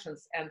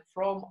emotions and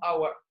from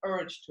our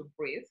urge to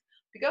breathe,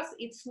 because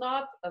it's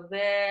not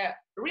the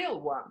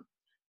real one,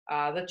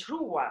 the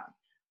true one.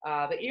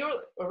 The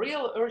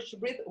real urge to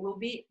breathe will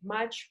be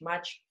much,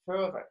 much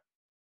further.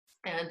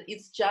 And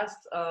it's just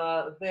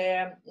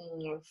the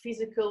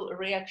physical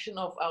reaction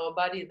of our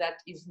body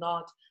that is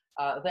not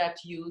that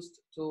used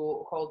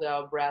to hold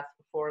our breath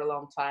for a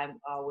long time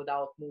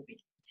without moving.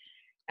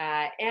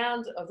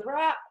 And there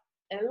are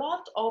a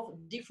lot of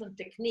different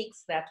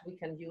techniques that we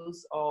can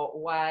use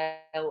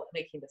while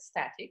making the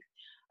static.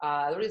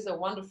 There is a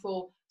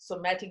wonderful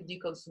somatic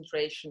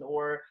deconcentration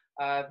or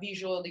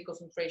visual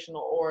deconcentration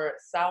or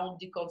sound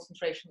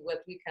deconcentration that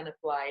we can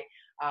apply.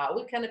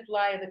 We can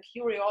apply the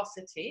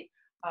curiosity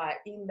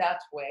in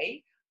that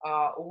way.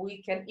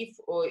 We can, if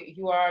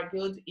you are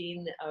good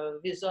in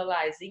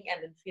visualizing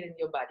and in feeling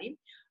your body,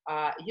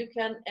 you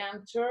can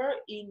enter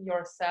in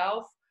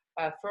yourself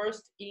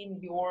first in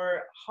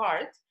your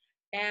heart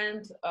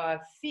and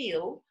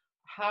feel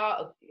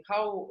how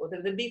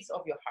the beats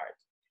of your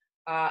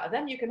heart.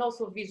 Then you can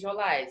also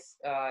visualize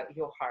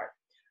your heart.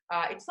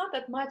 It's not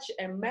that much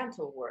a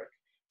mental work.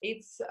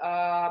 It's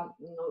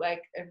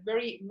like a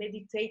very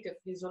meditative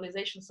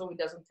visualization, so it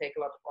doesn't take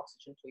a lot of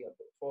oxygen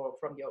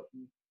from your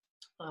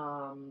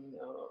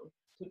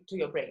to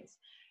your brains.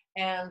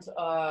 And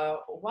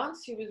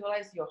once you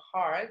visualize your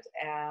heart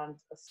and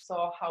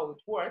saw how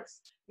it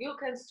works, you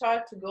can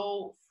start to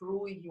go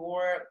through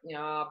your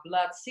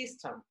blood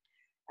system.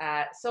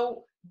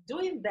 So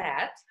doing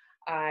that,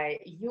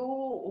 you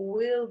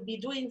will be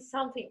doing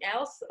something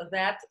else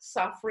that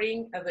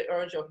suffering the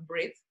urge of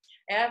breath,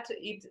 and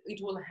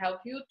it will help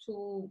you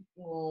to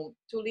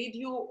lead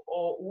you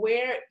or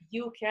where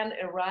you can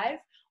arrive,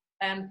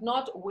 and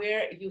not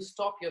where you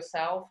stop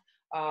yourself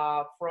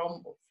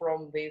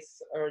from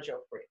this urge of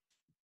breath.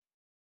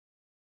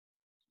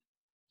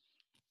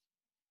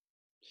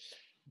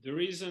 There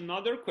is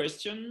another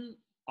question.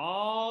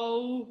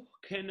 How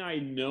can I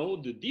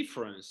know the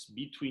difference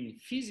between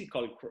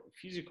physical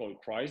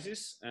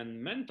crisis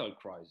and mental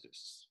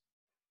crisis?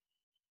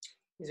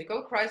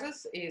 Physical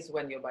crisis is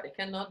when your body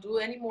cannot do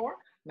anymore.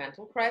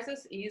 Mental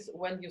crisis is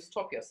when you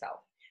stop yourself.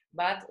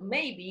 But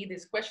maybe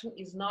this question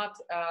is not,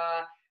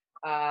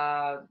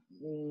 I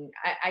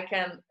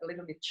can a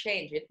little bit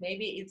change it.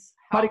 Maybe it's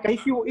how. Marika,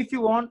 if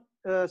you want,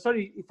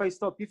 sorry if I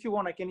stop. If you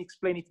want, I can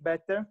explain it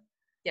better.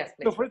 Yes,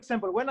 please. So, for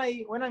example, when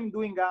I'm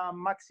doing a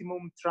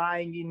maximum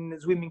trying in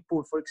swimming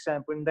pool, for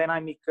example, in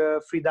dynamic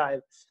free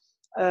dive,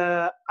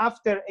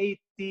 after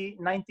 80,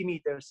 90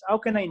 meters, how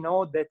can I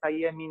know that I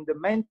am in the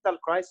mental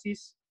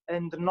crisis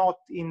and not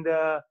in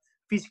the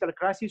physical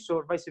crisis,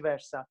 or vice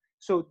versa?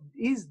 So,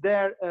 is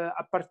there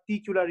a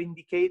particular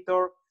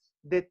indicator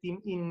that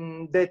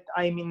that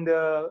I'm in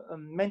the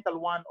mental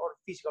one or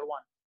physical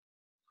one?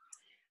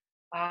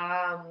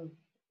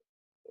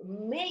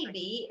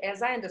 Maybe,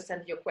 as I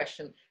understand your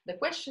question, the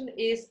question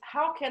is,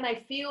 how can I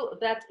feel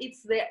that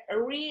it's the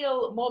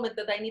real moment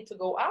that I need to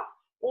go up,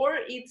 or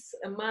it's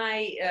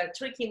my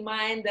tricky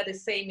mind that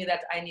is saying me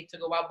that I need to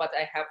go up, but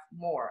I have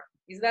more?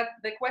 Is that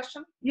the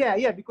question?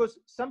 Yeah, because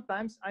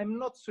sometimes I'm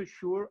not so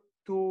sure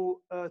to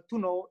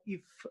know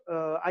if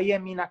I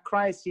am in a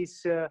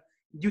crisis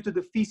due to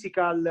the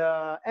physical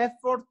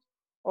effort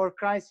or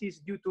crisis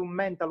due to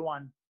mental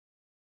one.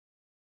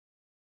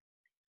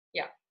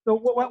 Yeah. So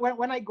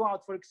when I go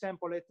out, for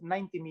example, at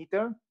 90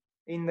 meter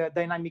in the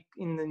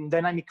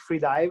dynamic free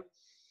dive,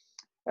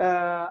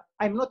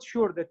 I'm not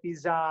sure that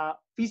is a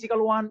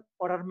physical one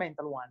or a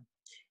mental one.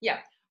 Yeah.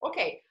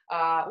 Okay.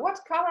 What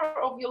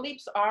color of your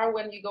lips are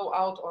when you go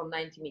out on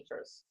 90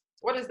 meters?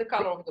 What is the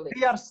color of the lips?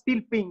 They are still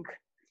pink.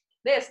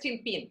 They are still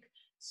pink.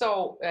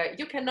 So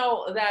you can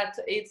know that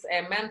it's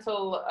a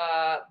mental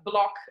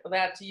block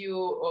that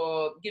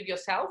you give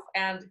yourself,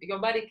 and your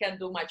body can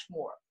do much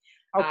more.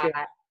 Okay.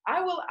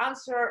 I will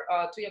answer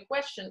to your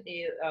question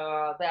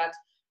that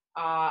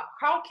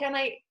how can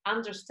I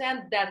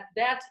understand that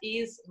that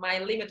is my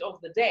limit of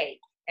the day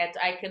and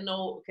I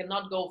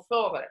cannot go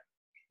further?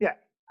 Yeah.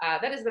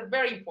 That is a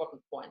very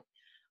important point.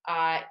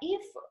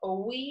 If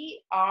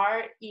we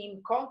are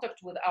in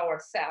contact with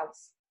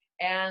ourselves,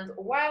 and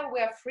while we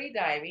are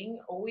freediving,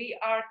 we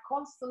are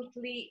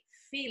constantly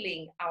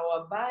feeling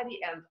our body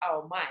and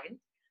our mind,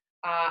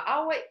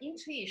 our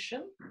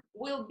intuition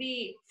will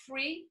be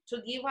free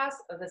to give us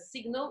the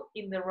signal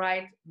in the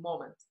right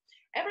moment.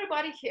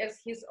 Everybody has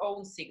his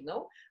own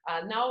signal.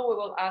 Now we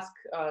will ask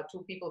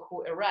two people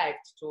who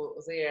arrived to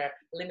their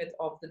limit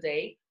of the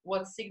day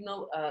what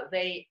signal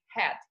they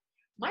had.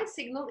 My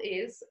signal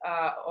is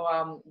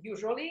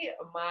usually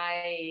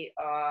my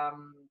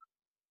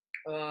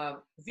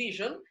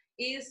vision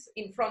is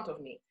in front of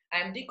me.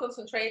 I'm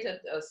deconcentrated,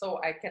 so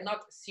I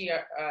cannot see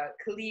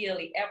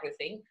clearly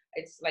everything.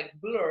 It's like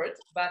blurred,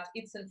 but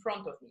it's in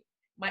front of me.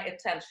 My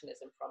attention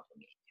is in front of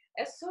me.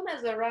 As soon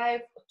as I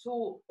arrive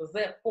to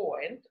the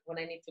point when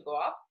I need to go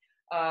up,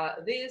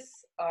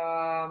 this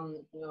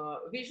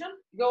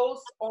vision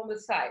goes on the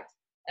side,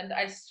 and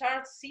I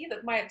start to see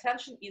that my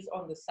attention is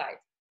on the side.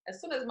 As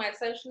soon as my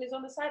attention is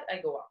on the side, I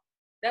go up.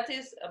 That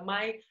is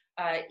my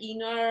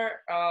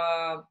inner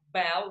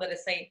bell that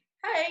is saying,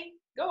 hey,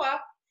 go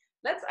up.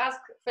 Let's ask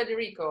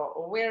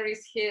Federico, where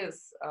is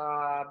his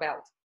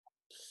belt?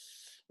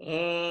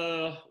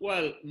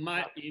 Well,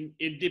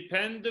 it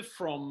depends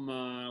from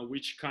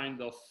which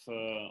kind of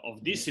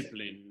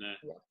discipline.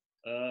 Yeah.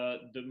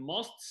 The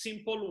most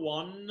simple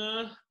one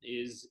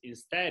is in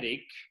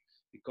static,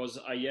 because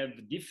I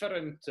have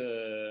different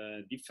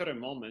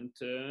moment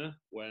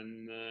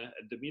when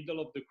at the middle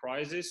of the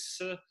crisis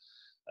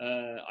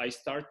I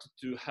start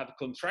to have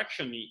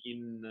contraction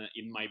in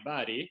my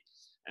body,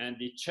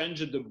 and it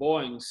changed the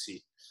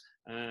buoyancy.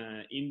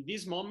 In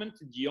this moment,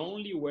 the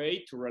only way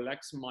to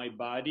relax my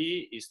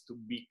body is to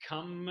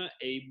become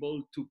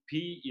able to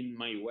pee in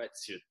my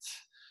wetsuit,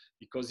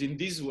 because in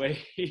this way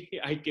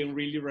I can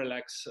really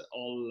relax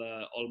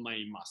all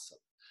my muscle.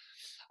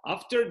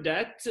 After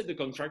that, the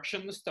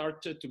contractions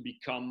started to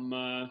become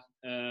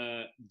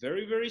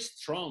very, very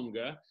strong,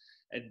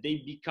 and they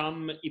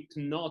become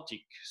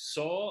hypnotic.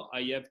 So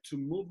I have to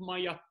move my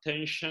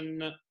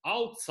attention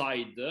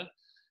outside,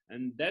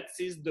 and that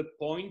is the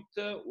point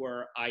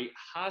where I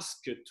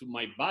ask to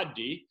my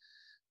body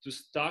to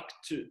start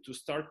to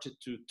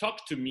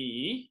talk to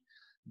me,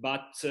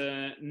 but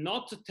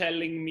not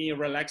telling me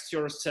relax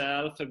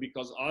yourself,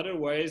 because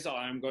otherwise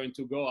I'm going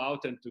to go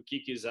out and to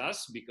kick his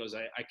ass, because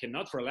I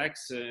cannot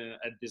relax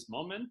at this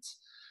moment.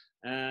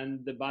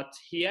 But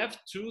he have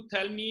to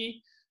tell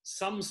me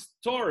some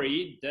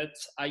story that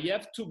I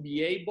have to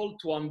be able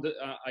to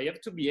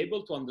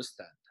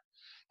understand.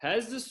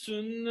 As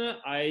soon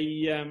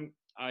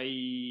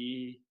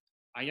I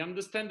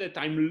understand that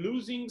I'm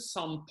losing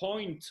some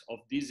point of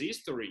this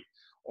history,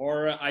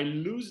 or I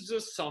lose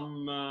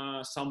some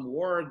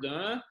word,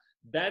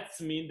 that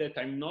means that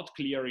I'm not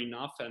clear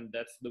enough, and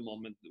that's the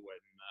moment when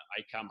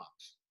I come up.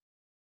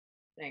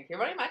 Thank you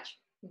very much.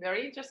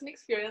 Very interesting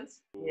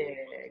experience. Yeah,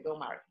 go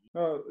Mark.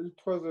 It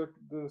was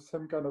the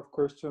same kind of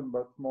question,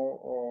 but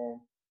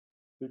more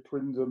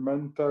between the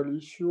mental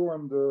issue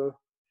and the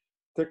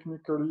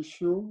technical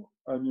issue.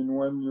 I mean,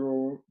 when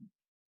you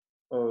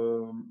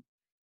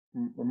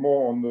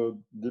more on the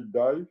deep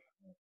dive,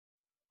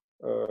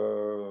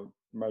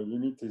 my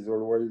limit is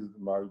always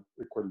my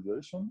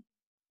equalization.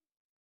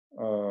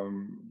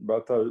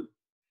 But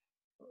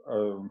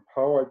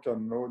how I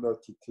can know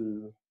that it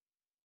is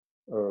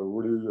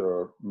really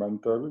a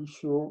mental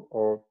issue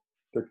or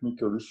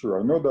technical issue?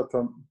 I know that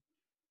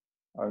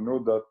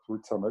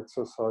with some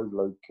exercise,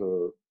 like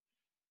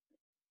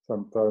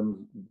sometimes,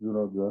 you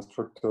know, the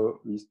instructor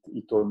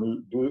he told me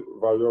do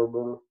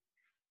variable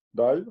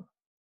dive,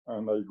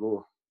 and I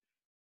go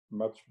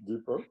much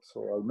deeper.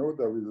 So I know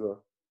there is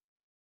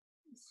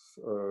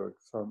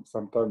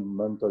sometimes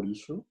mental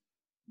issue,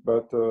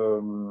 but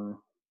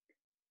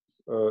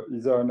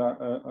is there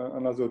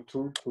another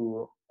tool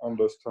to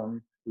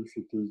understand if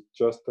it is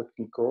just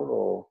technical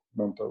or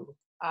mental?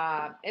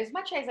 As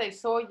much as I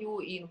saw you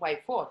in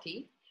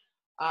Y40,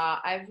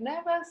 I've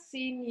never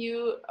seen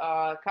you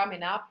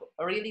coming up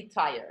really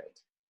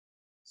tired.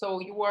 So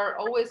you were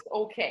always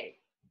okay.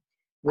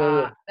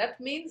 Yeah.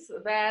 That means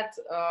that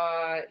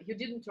you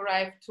didn't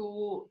arrive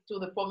to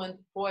the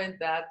point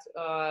that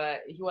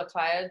you are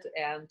tired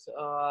and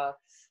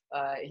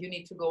you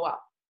need to go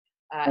up.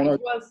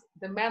 It was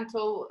the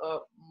mental,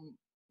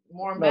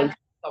 more mental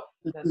stuff.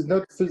 It is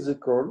not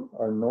physical,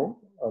 I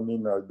know. I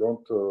mean, I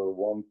don't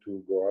want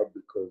to go up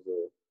because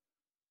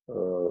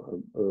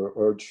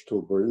urge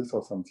to breathe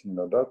or something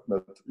like that,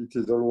 but it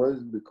is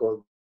always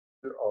because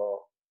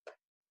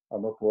are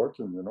not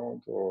working, you know.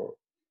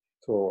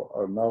 So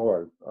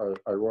now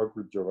I work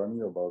with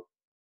Giovanni about,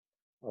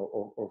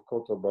 of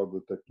course, about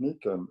the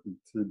technique, and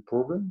it's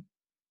improving.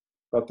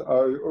 But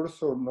I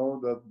also know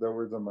that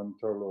there is a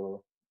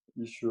mental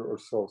issue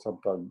also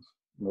sometimes,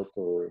 not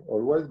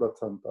always, but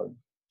sometimes.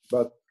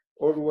 But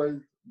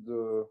always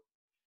the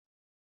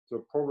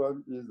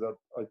problem is that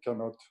I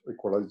cannot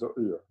equalize the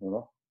ear, you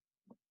know.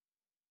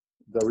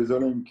 There is a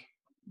link.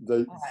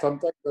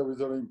 Sometimes there is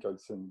a link, I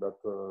think, but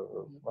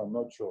I'm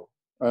not sure.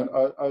 And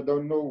I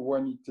don't know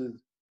when it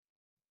is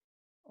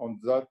on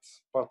that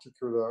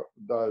particular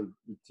dive,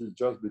 it is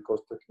just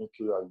because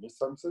technically I miss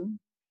something,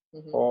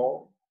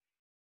 or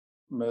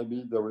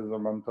maybe there is a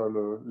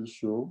mental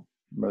issue,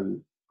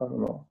 maybe, I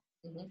don't know.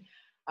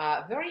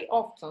 Very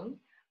often,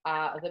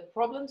 the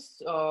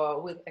problems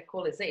with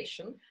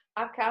equalization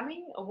are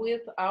coming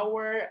with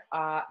our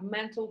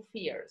mental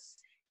fears.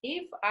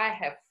 If I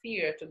have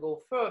fear to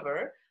go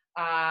further,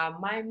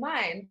 my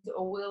mind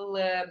will,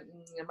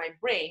 my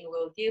brain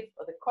will give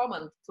the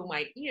command to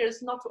my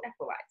ears not to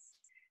equalize.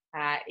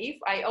 If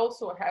I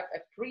also have a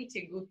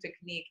pretty good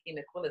technique in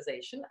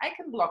equalization, I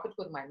can block it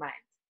with my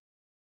mind.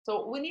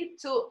 So we need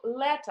to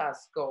let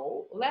us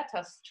go, let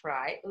us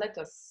try, let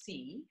us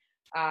see,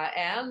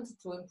 and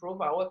to improve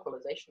our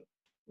equalization.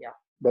 Yeah.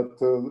 But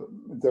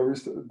there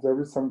is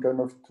some kind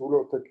of tool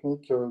or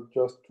technique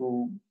just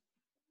to,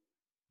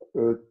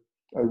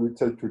 I would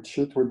say, to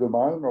cheat with the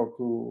mind, or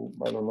to,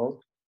 I don't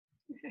know.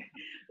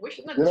 We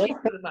should not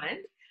cheat with the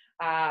mind.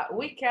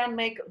 We can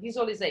make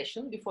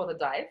visualization before the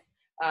dive.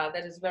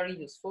 That is very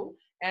useful.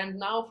 And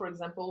now, for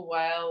example,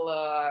 while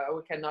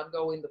we cannot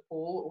go in the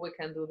pool, we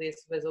can do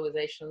these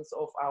visualizations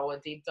of our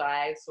deep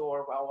dives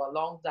or our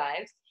long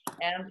dives,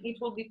 and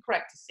it will be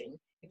practicing.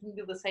 It will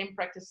be the same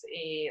practice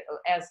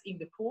as in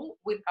the pool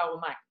with our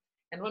mind.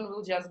 And then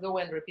we'll just go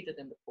and repeat it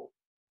in the pool.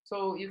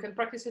 So you can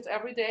practice it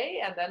every day,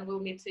 and then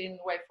we'll meet in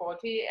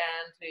Y40,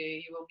 and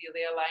you will be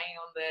there lying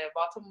on the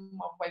bottom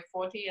of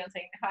Y40 and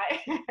saying hi,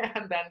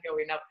 and then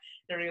going up.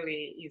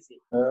 Really easy.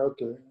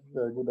 Okay,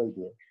 yeah, good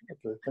idea.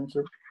 Okay, thank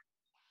you.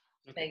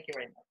 Thank you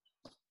very much.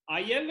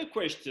 I have a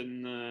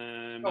question,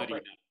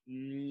 Marina.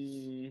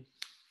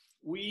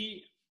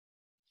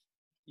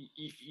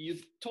 You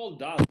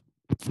told us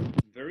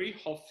very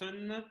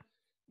often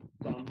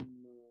some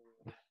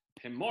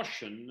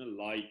emotion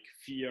like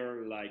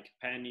fear, like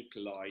panic,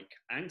 like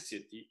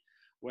anxiety,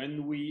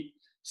 when we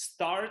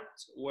started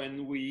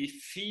to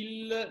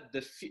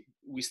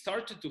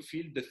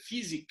feel the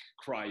physical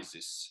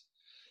crisis.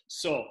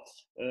 So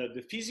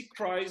the physical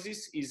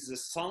crisis is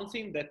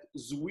something that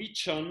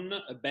switch on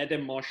a bad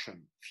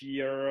emotion,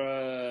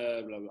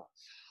 fear, blah, blah.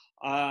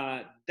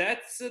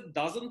 That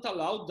doesn't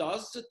allow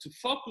us to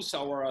focus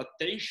our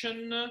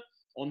attention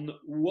on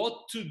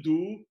what to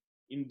do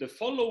in the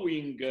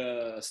following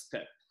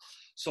step.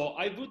 So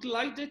I would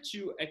like that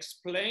you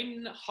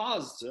explain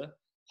us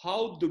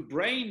how the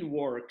brain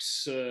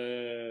works,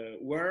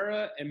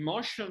 where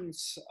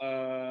emotions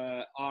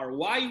are,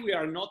 why we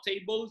are not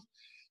able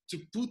to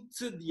put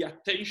the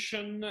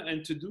attention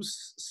and to do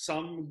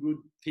some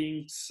good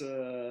things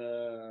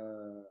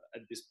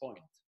at this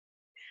point.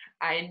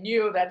 I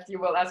knew that you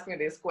will ask me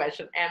this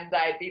question, and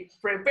I did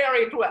prepare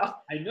it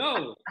well. I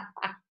know.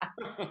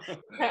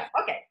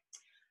 Okay,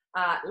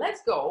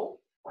 let's go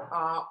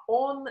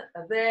on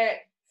the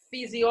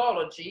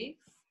physiology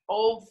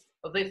of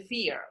the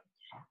fear.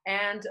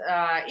 And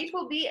it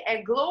will be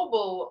a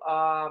global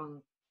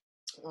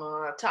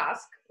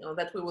task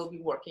that we will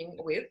be working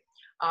with.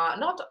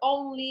 not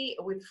only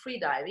with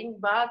freediving,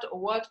 but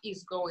what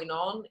is going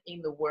on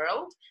in the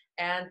world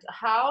and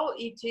how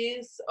it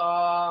is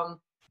okay,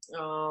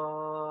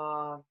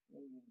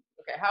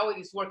 how it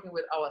is working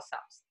with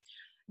ourselves.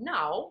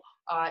 Now,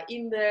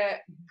 in the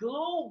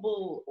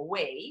global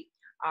way,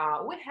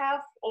 we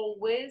have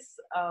always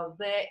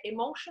the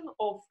emotion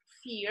of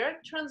fear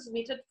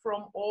transmitted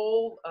from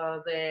all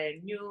the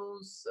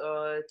news,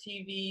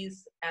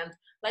 TVs, and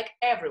like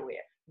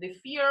everywhere. The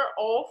fear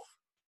of,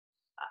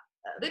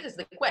 this is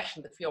the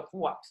question, the fear of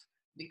what?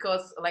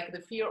 Because like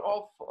the fear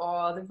of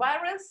the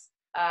virus,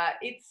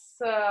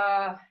 it's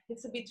a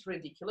bit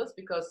ridiculous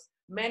because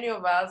many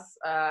of us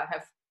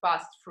have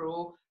passed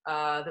through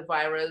the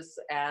virus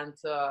and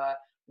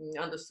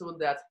understood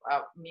that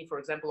me, for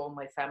example, or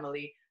my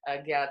family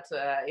get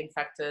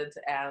infected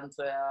and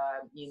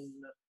in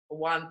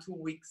 1-2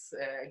 weeks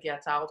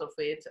get out of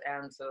it,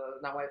 and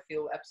now I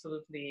feel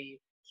absolutely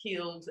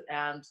healed.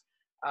 And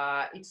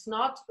it's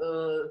not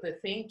the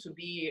thing to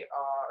be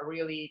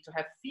really to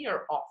have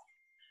fear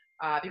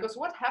of, because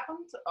what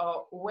happens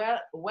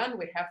when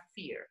we have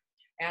fear,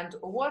 and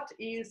what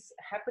is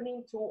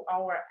happening to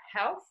our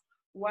health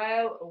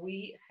while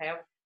we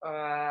have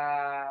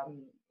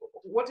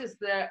what is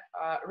the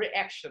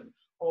reaction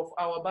of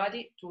our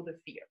body to the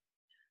fear.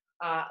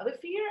 The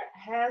fear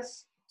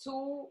has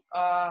two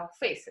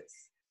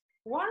faces.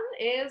 One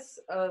is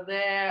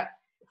the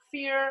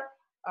fear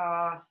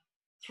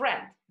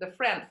the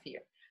friend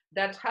fear,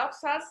 that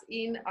helps us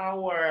in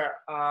our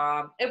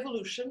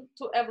evolution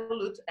to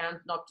evolve and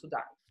not to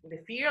die.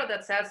 The fear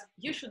that says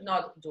you should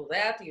not do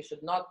that, you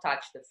should not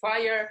touch the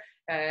fire,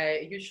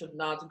 you should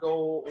not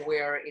go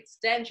where it's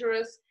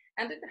dangerous,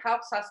 and it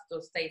helps us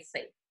to stay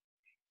safe.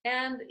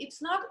 And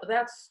it's not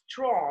that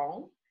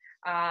strong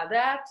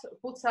that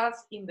puts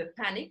us in the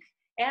panic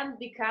and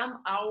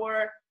become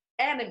our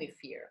enemy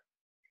fear.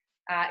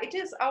 It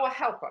is our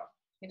helper.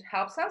 It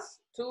helps us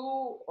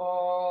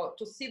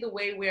to see the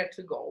way where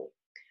to go.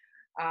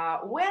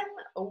 When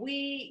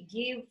we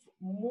give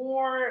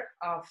more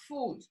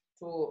food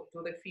to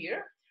the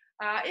fear,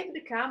 it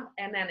becomes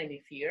an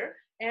enemy fear,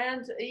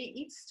 and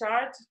it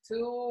starts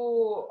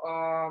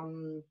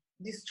to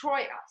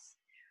destroy us.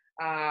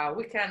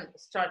 We can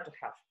start to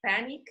have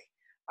panic.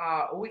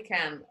 We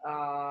can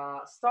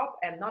stop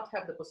and not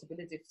have the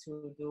possibility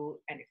to do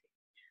anything.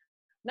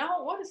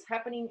 Now, what is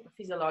happening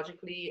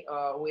physiologically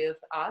with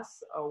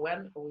us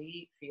when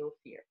we feel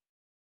fear?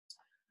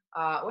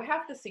 We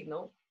have the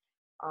signal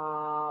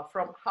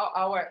from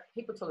our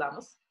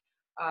hypothalamus,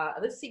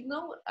 the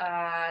signal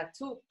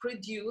to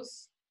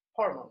produce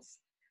hormones.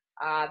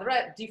 There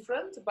are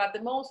different, but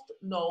the most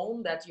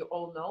known that you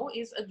all know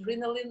is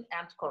adrenaline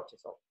and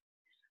cortisol.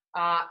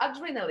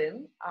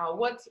 Adrenaline,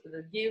 what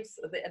gives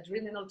the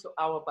adrenaline to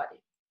our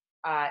body?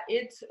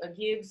 It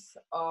gives,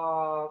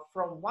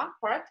 from one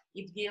part,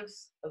 it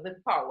gives the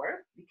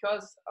power,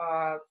 because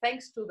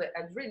thanks to the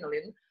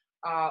adrenaline,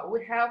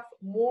 we have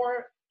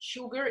more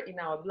sugar in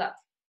our blood.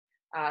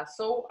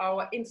 So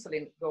our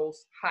insulin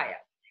goes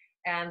higher.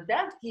 And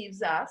that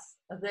gives us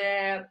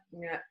the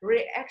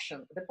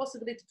reaction, the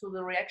possibility to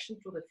the reaction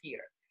to the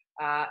fear.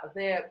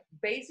 The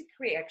basic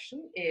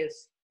reaction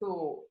is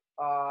to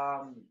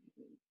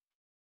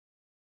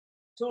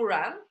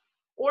run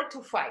or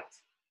to fight.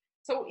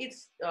 So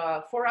it's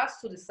for us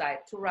to decide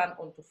to run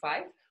or to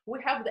fight.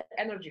 We have the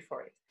energy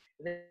for it.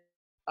 The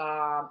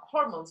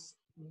hormones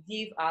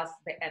give us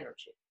the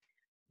energy.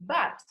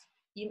 But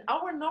in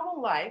our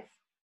normal life,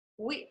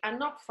 we are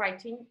not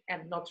fighting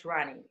and not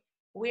running.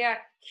 We are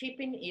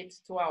keeping it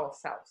to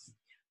ourselves.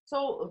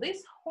 So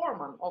this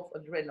hormone of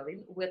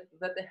adrenaline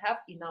that they have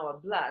in our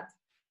blood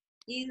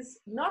is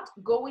not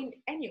going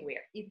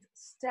anywhere. It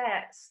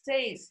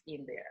stays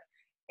in there,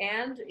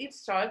 and it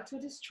starts to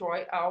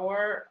destroy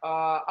our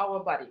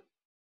body.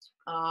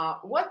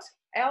 What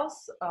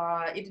else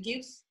it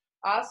gives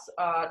us?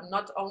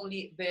 Not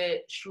only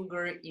the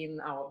sugar in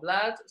our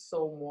blood,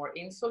 so more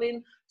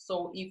insulin.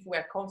 So if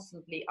we're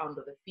constantly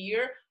under the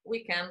fear,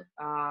 we can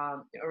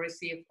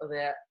receive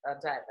the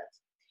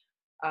diabetes.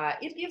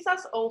 It gives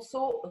us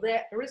also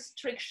the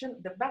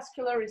restriction, the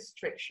vascular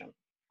restriction,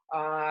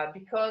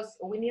 because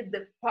we need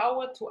the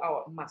power to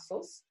our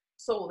muscles.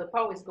 So the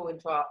power is going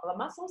to our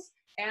muscles,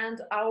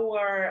 and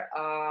our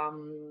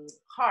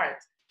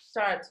heart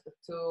starts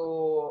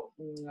to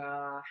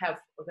have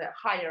the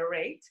higher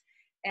rate,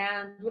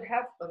 and we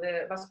have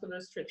the vascular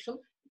restriction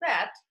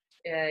that,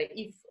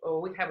 if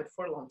we have it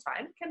for a long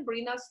time, can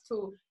bring us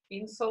to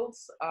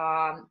insults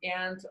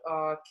and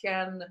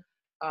can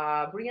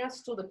bring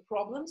us to the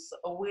problems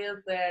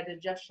with the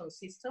digestion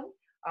system,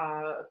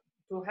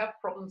 to have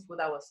problems with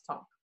our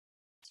stomach.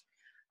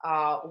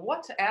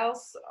 What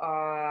else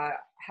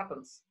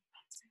happens?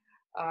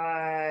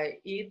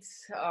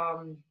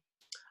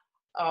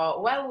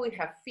 While we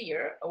have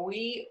fear,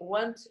 we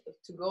want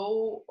to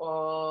go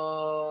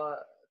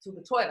to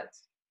the toilet,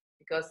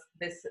 because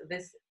this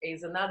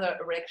is another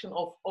reaction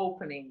of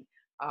opening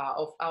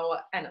of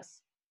our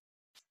anus.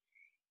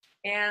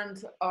 And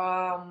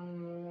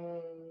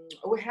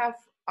we have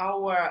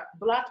our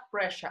blood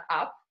pressure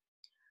up,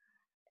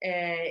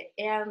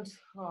 and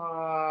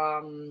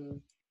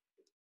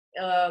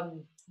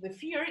the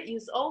fear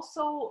is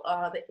also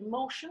the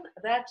emotion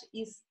that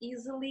is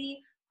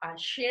easily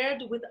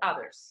shared with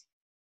others.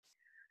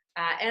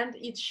 And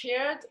it's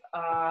shared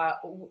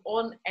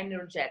on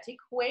energetic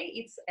way.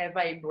 It's a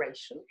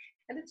vibration,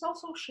 and it's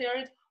also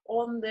shared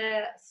on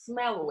the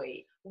smell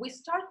way. We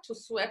start to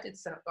sweat.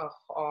 It's a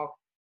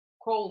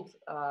cold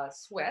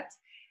sweat,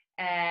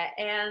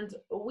 and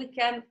we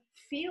can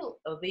feel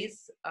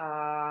this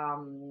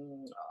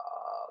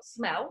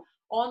smell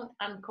on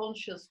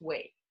unconscious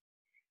way.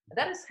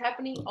 That is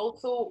happening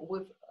also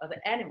with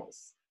the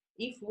animals.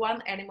 If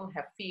one animal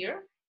have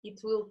fear,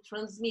 it will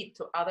transmit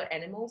to other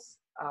animals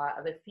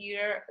the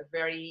fear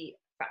very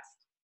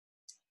fast.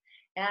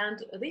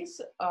 And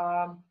this,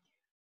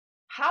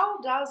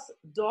 how does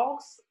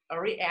dogs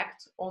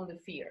react on the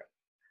fear?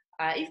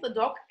 If the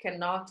dog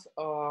cannot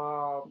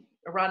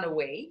run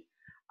away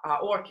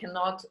or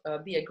cannot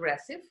be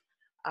aggressive,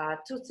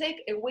 to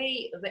take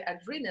away the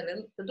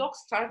adrenaline, the dog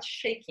starts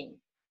shaking.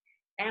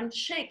 And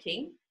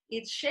shaking,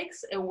 it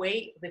shakes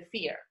away the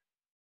fear.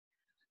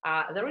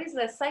 There is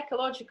a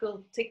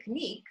psychological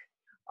technique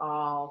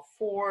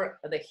for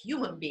the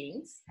human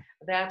beings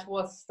that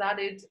was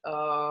studied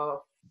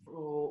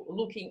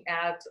looking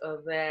at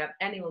the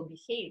animal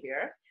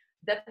behavior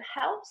that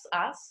helps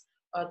us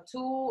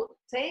to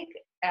take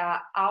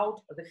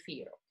out the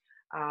fear.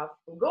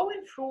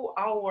 Going through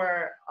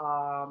our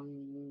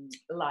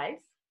life,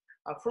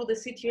 through the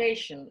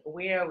situation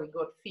where we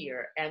got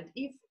fear, and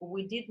if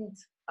we didn't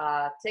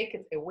take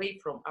it away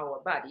from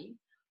our body,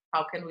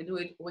 how can we do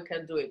it? We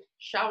can do it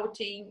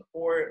shouting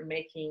or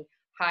making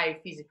high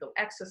physical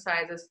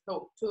exercises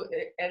to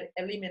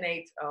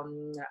eliminate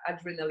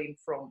adrenaline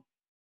from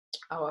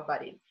our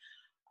body.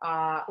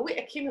 We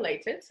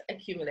accumulated,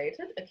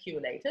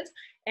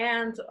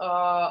 and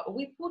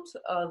we put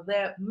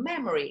the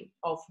memory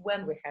of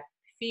when we had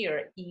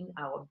fear in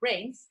our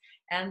brains,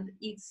 and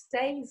it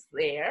stays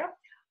there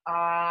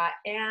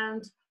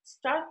and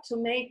start to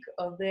make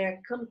the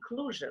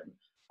conclusion.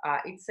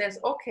 It says,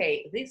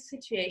 okay, this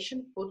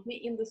situation put me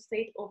in the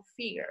state of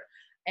fear.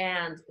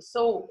 And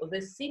so the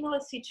similar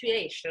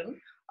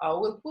situation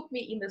will put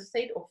me in the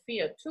state of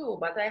fear too,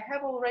 but I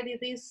have already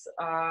this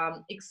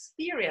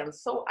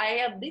experience. So I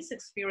add this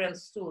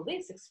experience to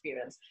this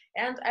experience,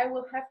 and I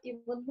will have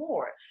even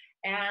more.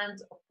 And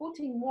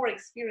putting more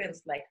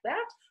experience like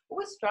that,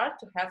 we start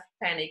to have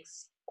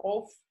panics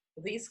of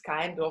these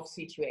kind of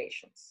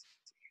situations.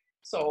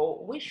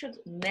 So we should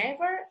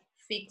never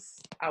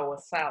fix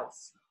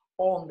ourselves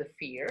on the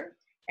fear,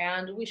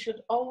 and we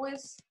should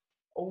always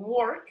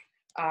work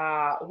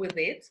with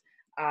it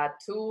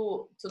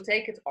to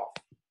take it off.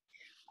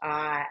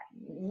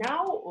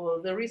 Now,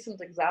 the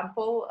recent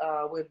example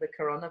with the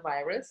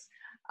coronavirus,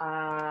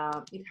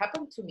 it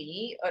happened to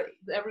me.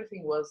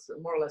 Everything was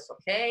more or less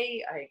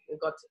okay. I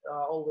got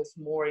always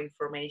more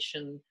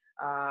information,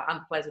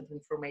 unpleasant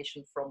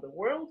information from the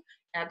world.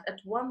 And at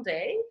one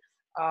day,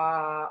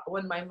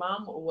 when my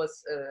mom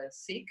was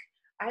sick,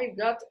 I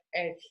got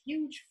a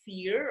huge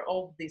fear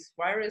of this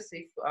virus.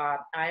 If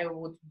I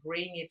would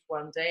bring it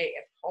one day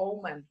at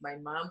home and my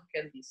mom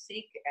can be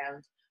sick,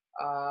 and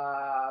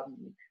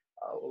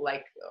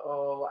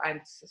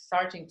I'm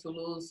starting to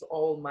lose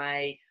all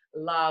my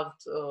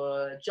loved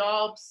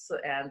jobs,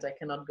 and I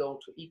cannot go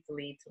to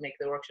Italy to make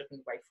the workshop in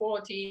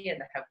Y40,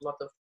 and I have a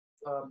lot of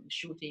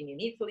shooting in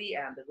Italy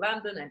and in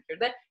London and here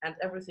there, and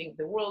everything,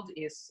 the world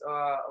is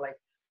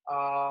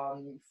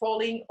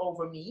falling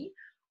over me.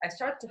 I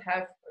start to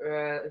have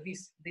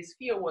this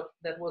fear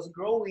that was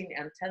growing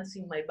and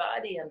tensing my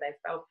body, and I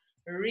felt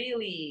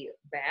really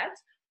bad.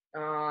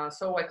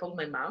 So I called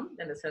my mom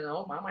and I said,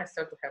 no, mom, I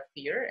start to have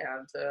fear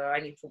and I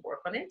need to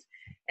work on it.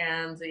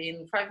 And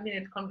in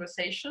 5-minute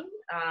conversation,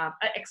 I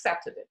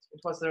accepted it.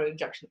 It was a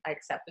rejection. I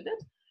accepted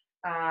it.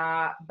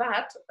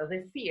 But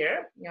the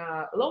fear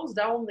lows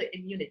down the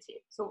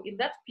immunity. So in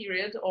that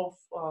period of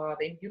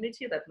the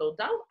immunity that low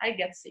down, I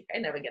get sick. I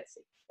never get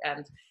sick.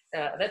 And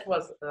that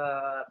was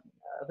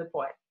the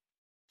point.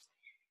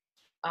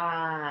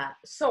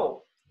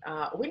 So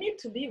we need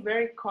to be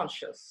very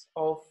conscious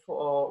of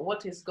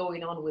what is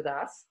going on with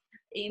us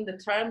in the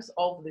terms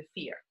of the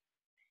fear.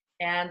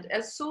 And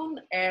as soon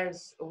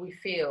as we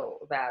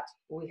feel that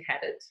we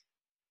had it,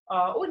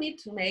 we need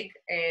to make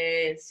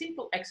a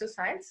simple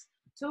exercise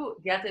to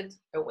get it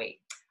away.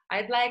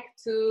 I'd like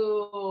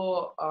to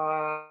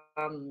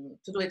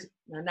do it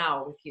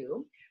now with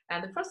you.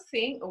 And the first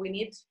thing we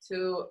need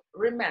to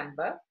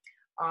remember,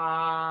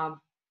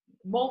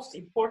 most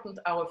important,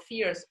 our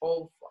fears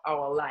of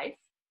our life.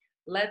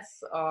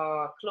 Let's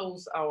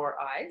close our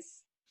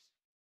eyes,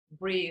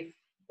 breathe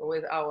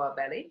with our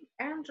belly,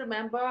 and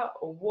remember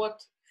what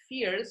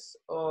fears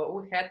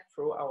we had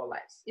through our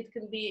lives. It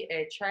can be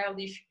a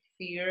childish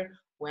fear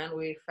when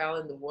we fell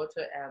in the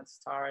water and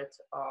start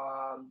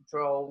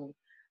drown,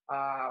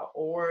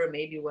 or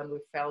maybe when we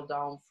fell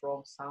down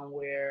from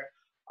somewhere,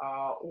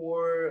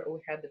 or we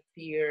had the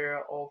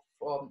fear of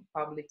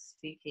public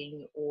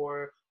speaking,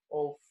 or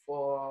of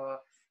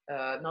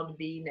not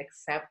being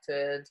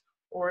accepted,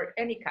 or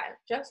any kind.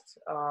 Just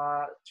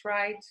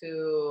try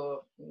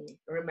to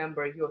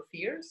remember your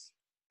fears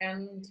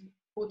and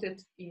put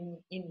it in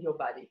your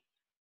body.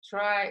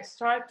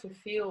 Start to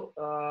feel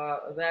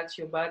that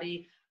your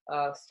body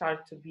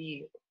start to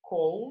be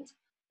cold.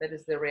 That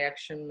is the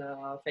reaction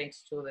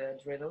thanks to the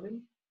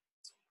adrenaline.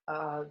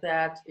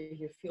 That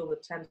you feel the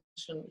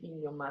tension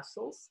in your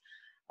muscles,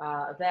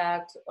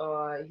 that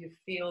you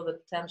feel the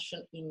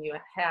tension in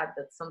your head,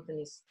 that something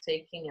is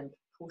taking and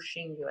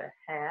pushing your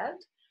head,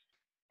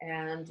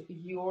 and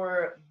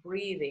your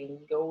breathing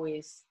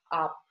goes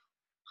up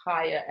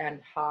higher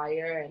and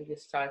higher, and you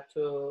start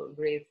to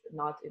breathe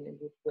not in a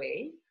good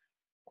way.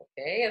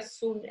 Okay, as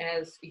soon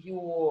as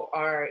you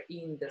are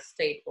in the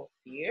state of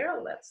fear,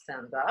 let's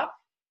stand up.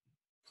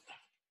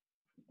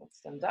 Let's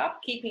stand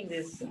up, keeping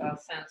this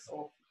sense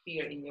of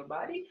fear in your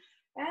body,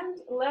 and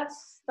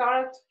let's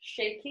start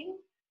shaking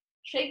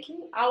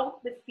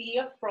out the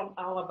fear from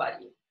our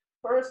body.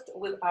 First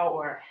with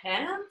our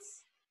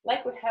hands,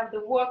 like we have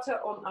the water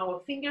on our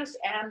fingers,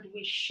 and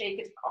we shake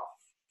it off,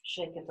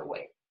 shake it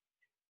away.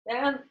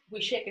 Then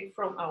we shake it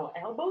from our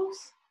elbows.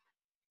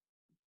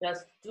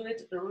 Just do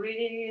it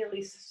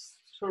really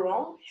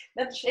strong.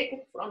 Then shake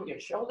it from your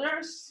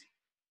shoulders.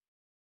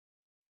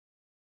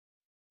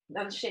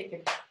 Then shake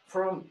it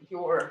from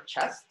your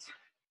chest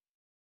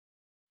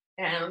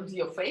and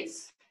your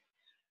face.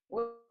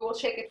 We will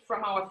shake it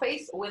from our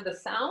face with the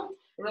sound,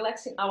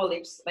 relaxing our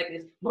lips like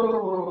this.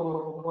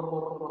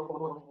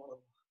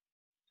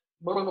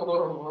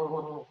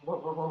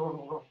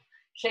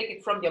 Shake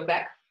it from your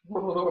back.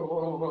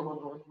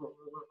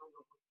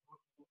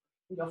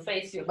 Your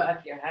face, your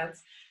back, your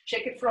hands.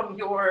 Shake it from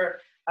your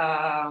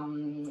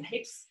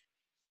hips.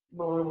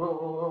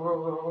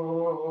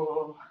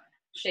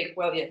 Shake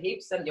well your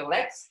hips and your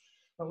legs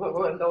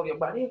and all your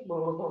body.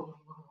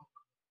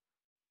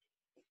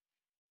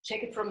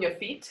 Shake it from your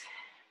feet.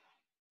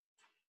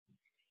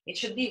 It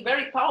should be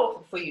very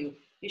powerful for you.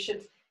 You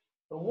should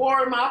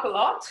warm up a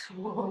lot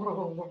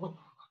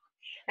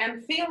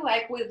and feel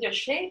like with your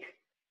shake,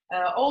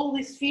 all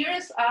these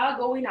fears are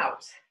going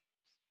out.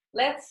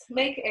 Let's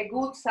make a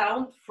good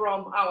sound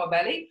from our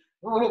belly.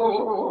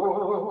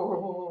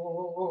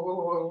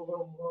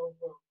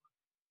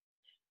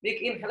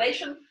 Big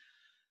inhalation.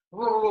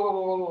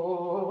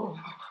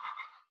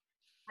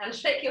 And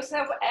shake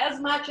yourself as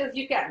much as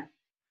you can,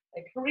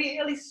 like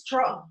really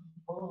strong.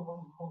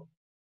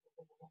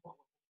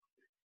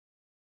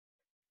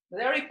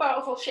 Very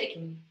powerful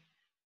shaking.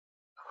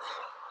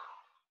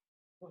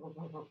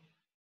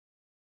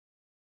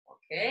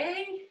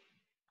 Okay,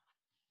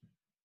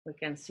 we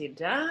can sit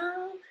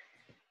down.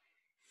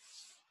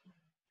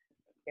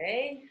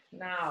 Okay,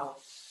 now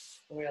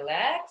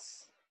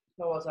relax,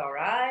 close our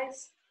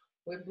eyes.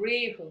 We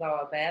breathe with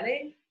our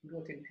belly,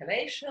 good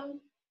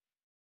inhalation.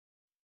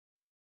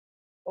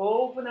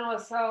 Open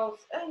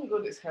ourselves and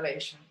good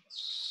exhalation.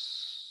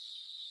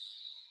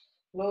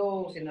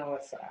 Closing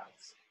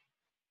ourselves.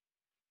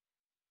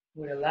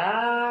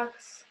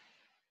 Relax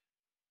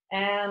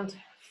and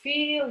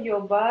feel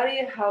your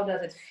body. How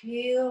does it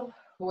feel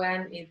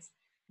when it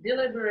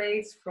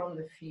deliberates from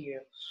the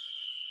fear?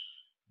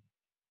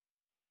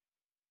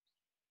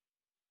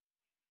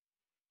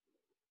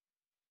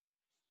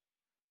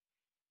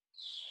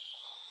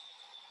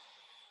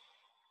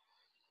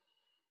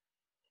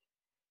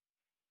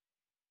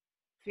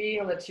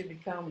 Feel that you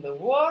become the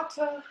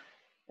water,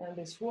 and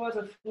this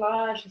water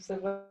flushes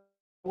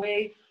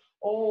away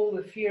all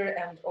the fear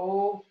and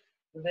all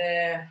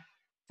the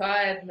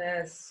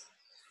tiredness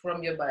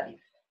from your body.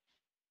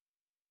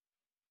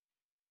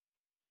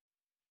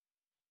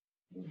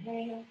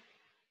 Inhale.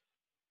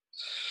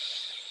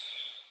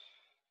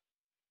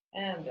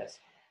 And exhale.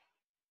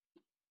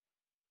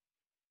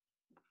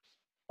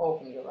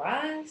 Open your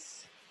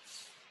eyes.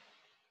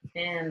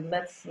 And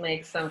let's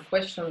make some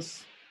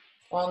questions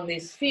on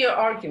this fear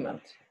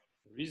argument.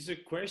 There is a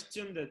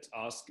question that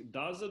asks,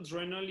 does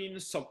adrenaline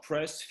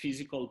suppress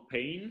physical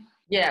pain?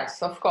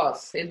 Yes, of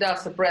course. It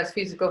does suppress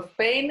physical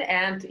pain,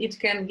 and it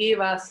can give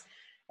us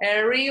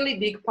a really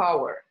big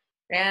power.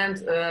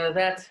 And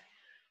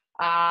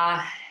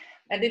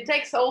and it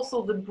takes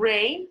also the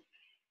brain.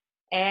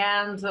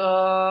 And there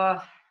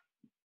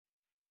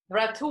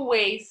are two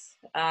ways.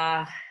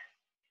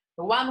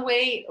 One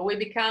way, we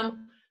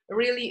become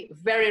really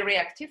very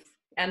reactive,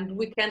 and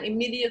we can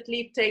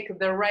immediately take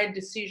the right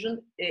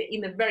decision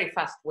in a very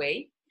fast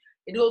way.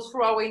 It goes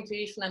through our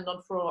intuition and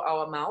not through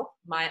our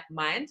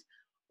mind.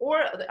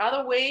 Or the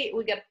other way,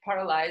 we get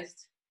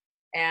paralyzed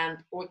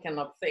and we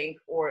cannot think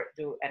or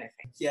do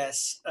anything.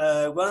 Yes.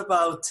 What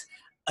about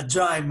a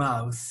dry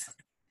mouth?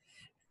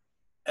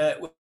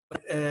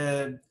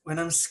 When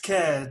I'm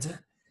scared,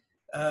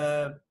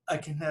 I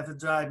can have a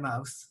dry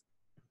mouth.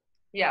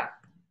 Yeah.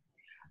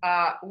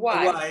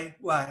 Why?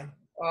 Why?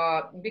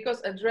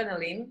 Because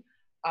adrenaline,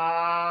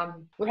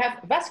 we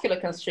have vascular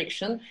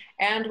constriction,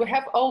 and we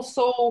have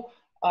also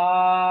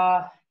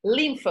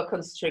lymph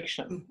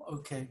constriction.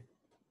 Okay.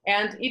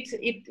 And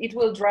it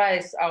will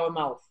dry our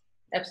mouth.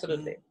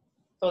 Absolutely.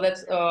 So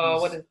that's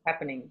what is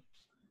happening.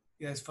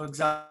 Yes, for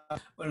example,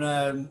 when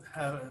I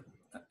have,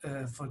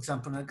 for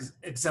example, an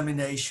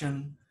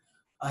examination,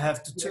 I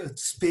have to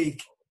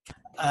speak,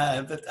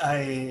 but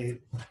I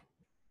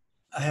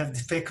have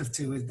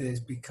difficulty with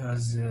this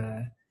because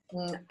I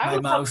my will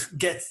help. mouth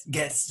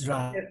gets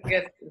dry.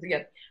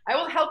 Good. I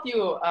will help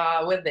you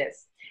with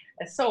this.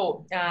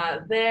 So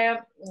the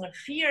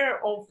fear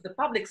of the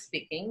public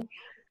speaking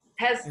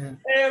has Yeah.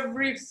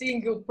 every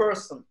single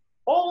person,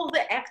 all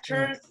the Yeah.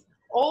 actors,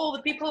 all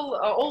the people,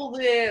 all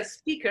the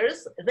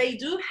speakers. They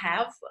do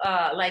have,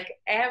 like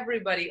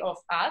everybody of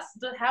us,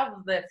 do have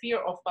the fear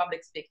of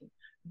public speaking.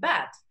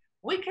 But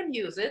we can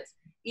use it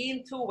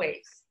in two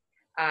ways.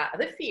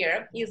 The fear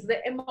is the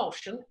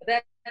emotion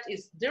that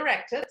is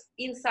directed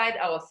inside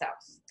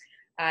ourselves.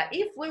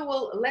 If we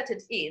will let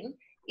it in,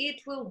 it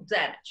will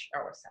damage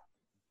ourselves.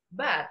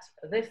 But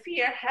the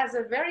fear has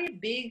a very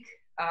big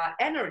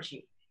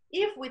energy.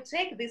 If we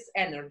take this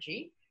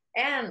energy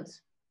and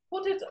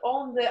put it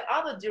on the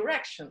other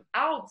direction,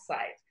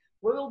 outside,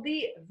 we will be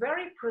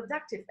very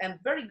productive and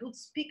very good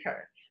speaker,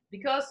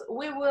 because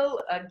we will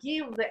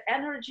give the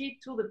energy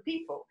to the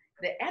people,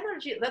 the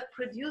energy that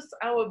produces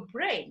our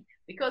brain,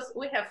 because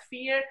we have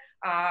fear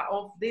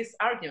of this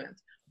argument.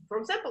 For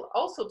example,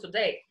 also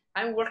today,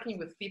 I'm working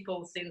with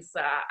people since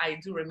I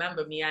do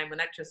remember me. I'm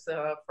an actress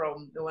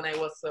from when I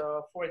was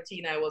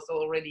 14. I was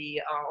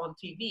already on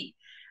TV.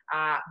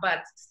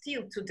 But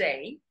still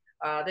today,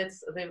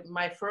 that's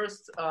my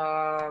first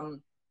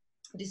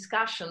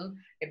discussion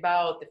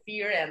about the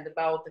fear and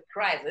about the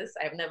crisis.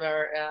 I've never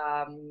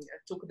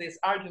took these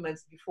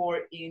arguments before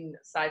in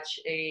such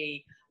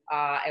a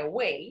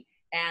way,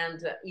 and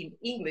in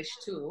English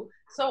too.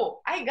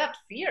 So I got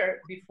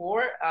fear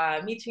before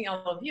meeting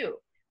all of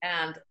you.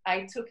 And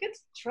I took it,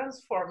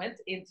 transformed it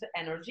into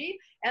energy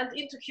and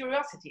into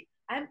curiosity.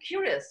 I'm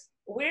curious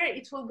where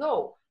it will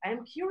go.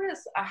 I'm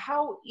curious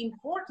how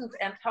important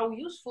and how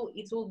useful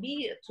it will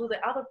be to the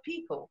other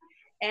people.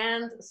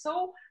 And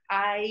so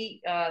I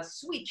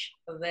switch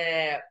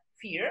the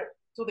fear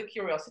to the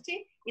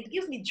curiosity. It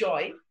gives me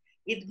joy.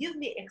 It gives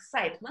me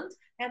excitement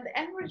and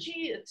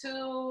energy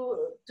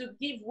to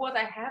give what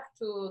I have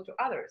to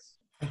others.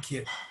 Thank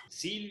you.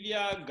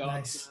 Silvia got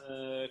Nice.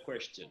 a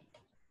question.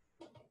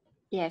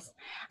 Yes,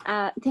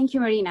 thank you,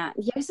 Marina.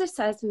 The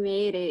exercise we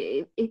made,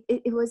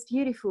 it was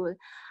beautiful.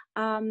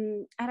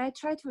 And I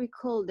try to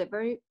recall a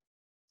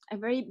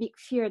very big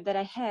fear that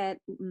I had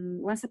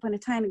once upon a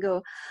time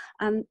ago.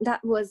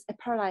 That was a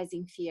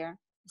paralyzing fear,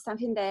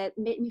 something that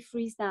made me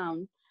freeze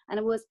down and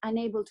I was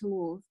unable to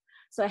move.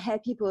 So I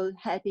had people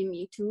helping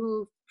me to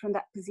move from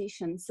that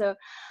position. So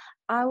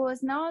I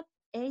was not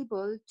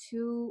able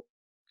to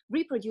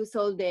reproduce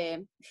all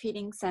the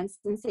feelings and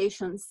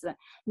sensations,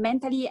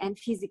 mentally and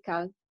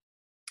physical,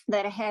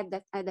 that I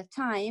had at the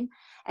time.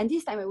 And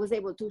this time I was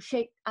able to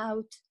shake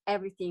out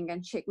everything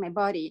and shake my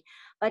body.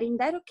 But in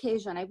that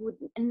occasion, I would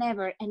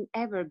never and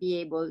ever be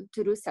able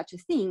to do such a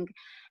thing.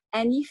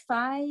 And if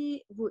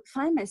I would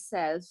find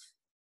myself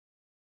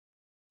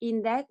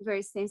in that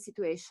very same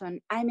situation,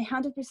 I'm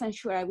 100%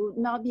 sure I would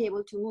not be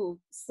able to move.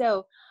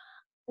 So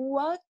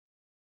what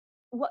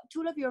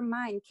tool of your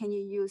mind can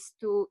you use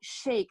to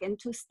shake and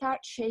to start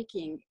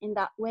shaking in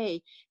that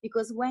way?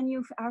 Because when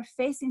you are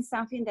facing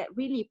something that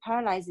really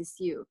paralyzes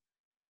you,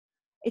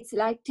 it's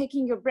like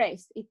taking your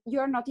breath.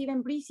 You're not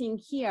even breathing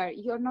here.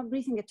 You're not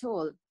breathing at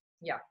all.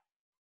 Yeah.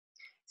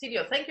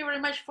 Silvio, thank you very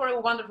much for a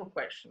wonderful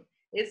question.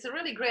 It's a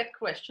really great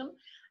question.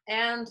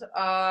 And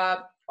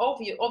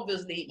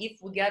obviously,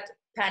 if we get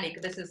panic,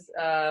 this is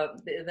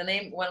the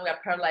name when we are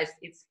paralyzed,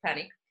 it's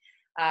panic.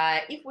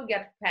 If we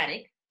get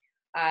panic,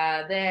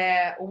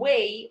 the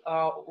way,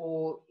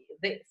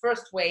 the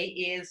first way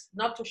is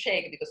not to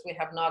shake, because we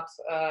have not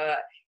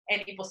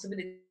any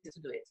possibility to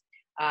do it.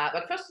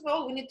 But first of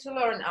all, we need to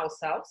learn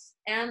ourselves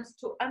and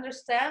to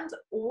understand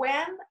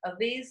when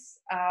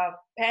this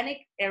panic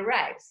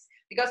arrives,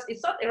 because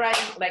it's not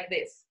arriving like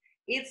this.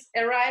 It's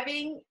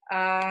arriving,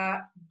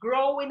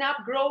 growing up,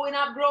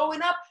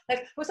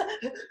 like,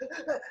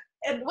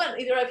 and when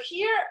it arrives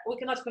here, we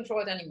cannot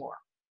control it anymore.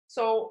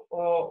 So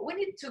we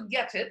need to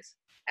get it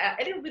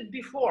a little bit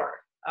before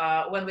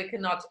when we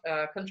cannot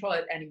control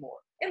it anymore,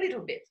 a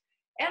little bit,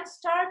 and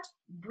start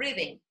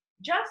breathing,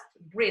 just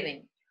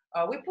breathing.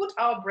 We put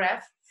our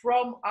breath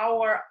from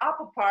our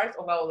upper part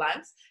of our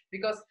lungs,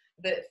 because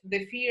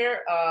the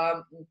fear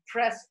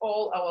press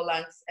all our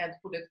lungs and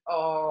put it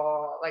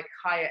like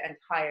higher and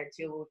higher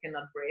till we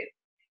cannot breathe.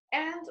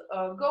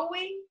 And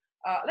going,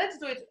 let's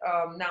do it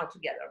now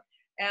together.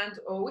 And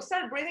we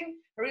start breathing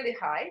really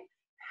high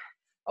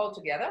all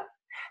together.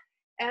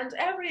 And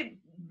every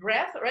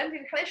breath or every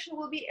inhalation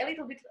will be a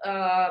little bit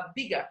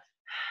bigger.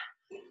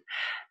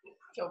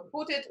 So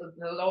put it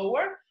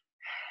lower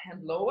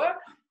and lower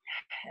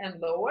and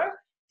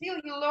lower till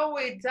you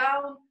lower it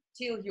down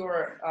till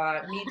your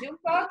medium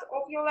part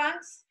of your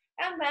lungs,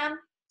 and then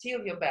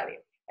till your belly.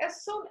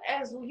 As soon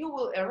as you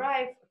will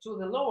arrive to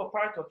the lower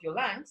part of your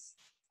lungs,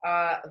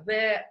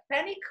 the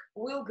panic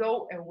will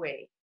go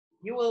away.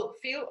 You will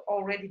feel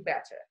already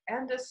better.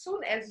 And as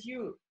soon as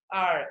you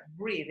are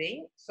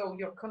breathing, so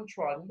you're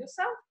controlling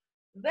yourself,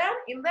 then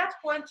in that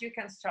point you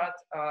can start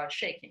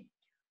shaking.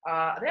 The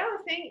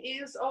other thing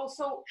is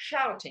also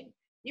shouting.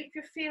 If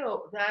you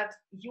feel that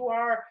you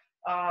are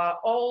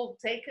all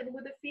taken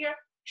with the fear,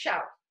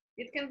 shout.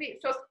 It can be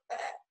just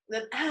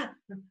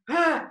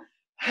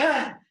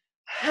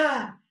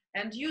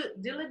and you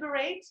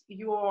deliberate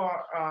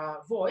your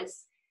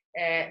voice.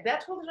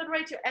 That will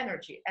generate your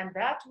energy, and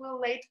that will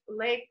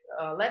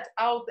let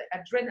out the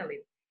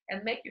adrenaline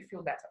and make you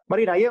feel better.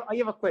 Marina, I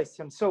have a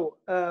question. So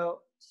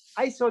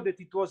I saw that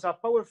it was a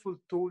powerful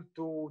tool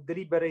to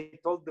deliberate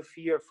all the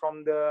fear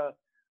from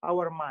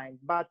our mind,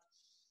 but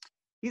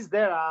is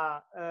there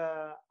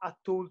a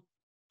tool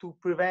to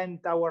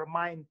prevent our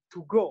mind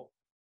to go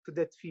to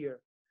that fear?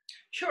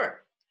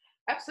 Sure,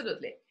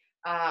 absolutely.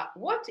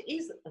 What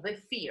is the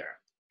fear?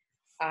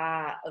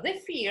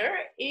 The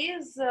fear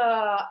is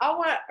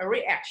our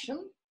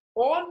reaction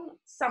on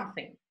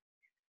something.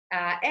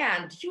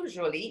 And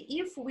usually,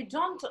 if we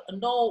don't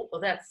know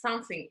that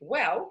something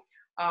well,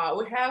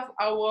 we have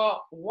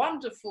our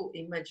wonderful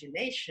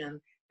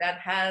imagination that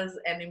has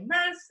an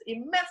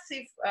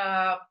immersive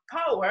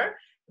power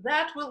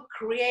that will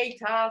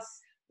create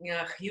us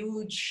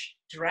huge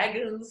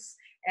dragons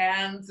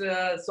and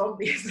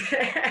zombies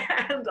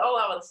and all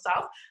our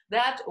stuff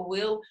that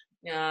will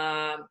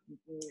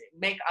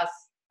make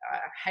us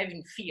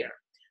having fear.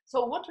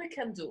 So what we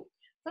can do?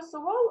 First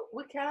of all,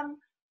 we can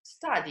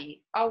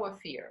study our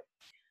fear,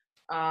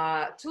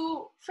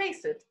 to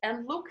face it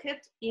and look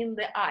it in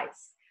the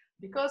eyes.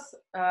 Because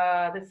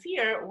the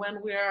fear,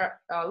 when we're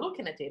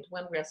looking at it,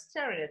 when we're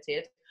staring at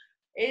it,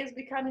 is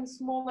becoming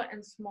smaller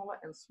and smaller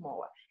and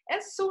smaller.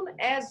 As soon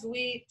as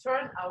we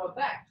turn our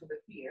back to the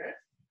fear,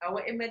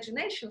 our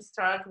imagination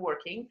starts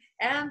working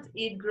and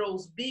it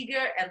grows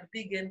bigger and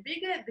bigger and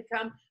bigger. It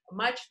becomes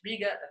much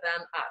bigger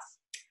than us.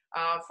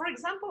 For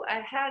example,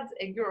 I had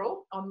a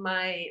girl on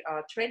my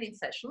training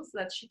sessions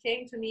that she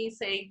came to me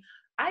saying,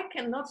 I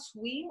cannot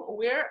swim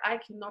where I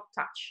cannot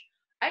touch.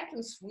 I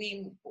can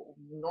swim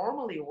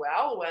normally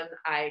well when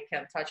I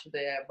can touch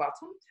the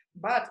bottom,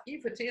 but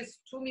if it is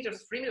 2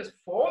 meters, 3 meters,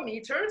 4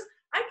 meters,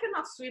 I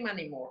cannot swim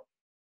anymore.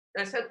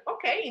 I said,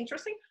 okay,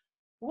 interesting.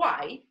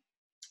 Why?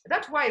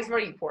 That why is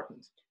very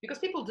important, because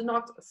people do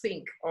not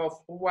think of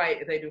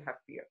why they do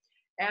have fear.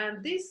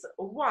 And this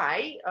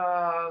why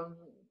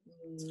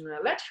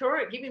let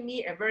her giving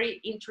me a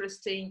very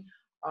interesting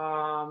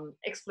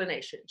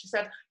explanation. She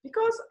said,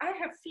 because I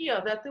have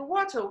fear that the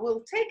water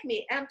will take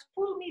me and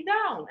pull me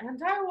down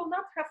and I will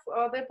not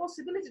have the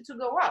possibility to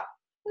go up.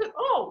 I said,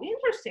 oh,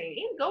 interesting.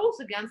 It goes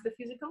against the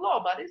physical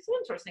law, but it's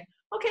interesting.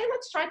 Okay,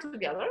 let's try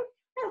together.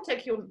 I'll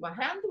take you by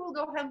hand. We'll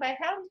go hand by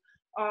hand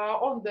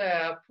on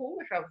the pool.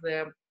 We have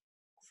the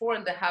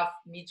 4.5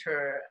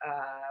 meter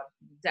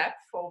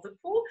depth of the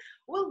pool.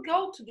 We'll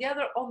go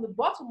together on the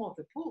bottom of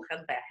the pool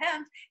hand by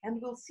hand,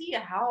 and we'll see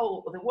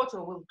how the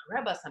water will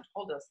grab us and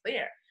hold us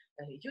there.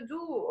 You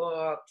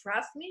do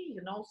trust me,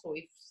 you know, so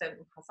if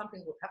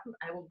something would happen,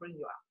 I will bring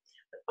you up.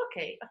 But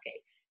okay.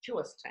 She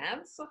was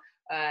tense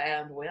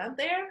and we went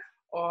there.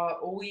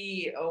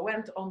 We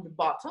went on the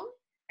bottom,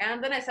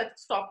 and then I said,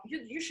 stop,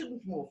 you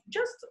shouldn't move.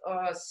 Just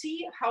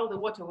see how the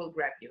water will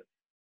grab you.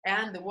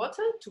 And the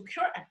water took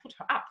her and put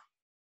her up.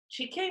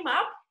 She came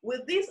up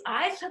with these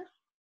eyes and,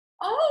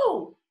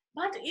 oh,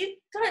 but it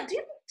didn't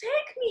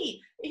take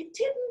me. It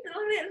didn't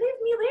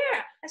leave me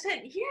there. I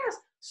said, yes,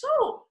 so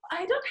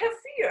I don't have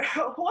fear.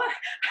 What?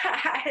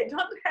 I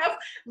don't have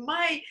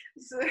my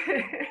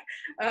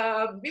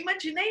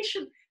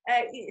imagination.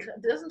 It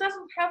doesn't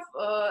have,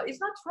 it's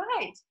not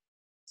right.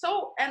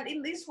 So, and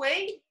in this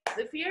way,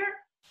 the fear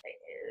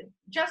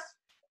just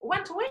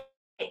went away,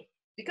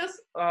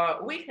 because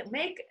we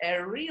make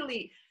a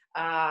really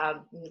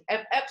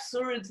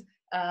absurd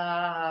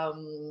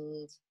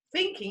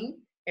thinking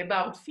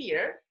about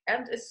fear,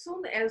 and as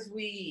soon as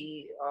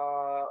we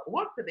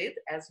work with it,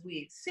 as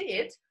we see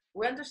it,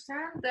 we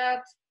understand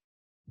that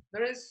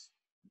there is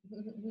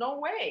no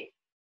way.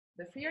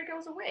 The fear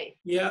goes away.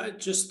 Yeah,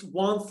 just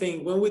one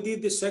thing. When we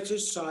did this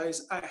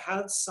exercise, I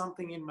had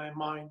something in my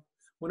mind.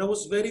 When I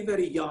was very,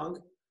 very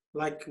young,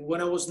 like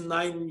when I was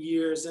 9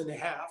 years and a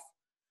half,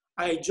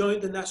 I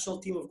joined the national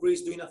team of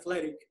Greece doing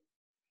athletic.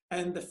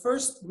 And the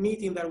first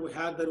meeting that we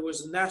had that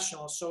was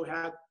national, so we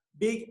had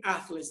big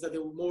athletes that they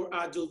were more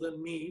agile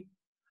than me.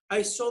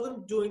 I saw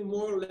them doing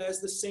more or less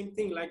the same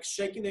thing, like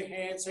shaking their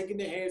hands, shaking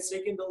their heads,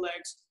 shaking the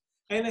legs.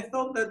 And I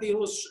thought that it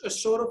was a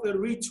sort of a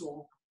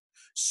ritual.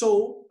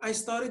 So I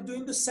started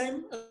doing the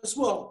same as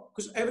well,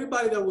 because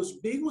everybody that was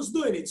big was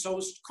doing it. So I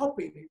was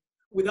copying it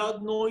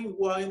without knowing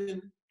why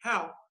and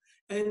how.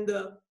 And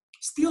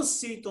still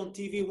see it on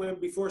TV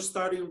before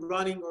starting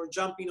running or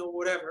jumping or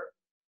whatever.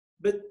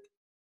 But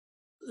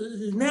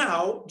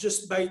now,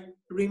 just by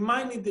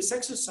reminding this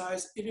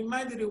exercise, it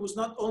reminded it was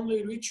not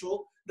only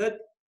ritual, that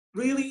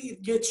really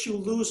it gets you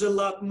loose a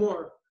lot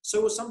more. So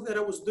it was something that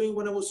I was doing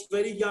when I was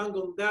very young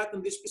on that,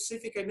 and this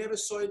specific, I never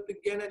saw it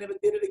again, I never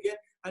did it again.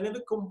 I never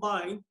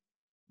combined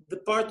the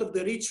part of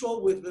the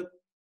ritual with the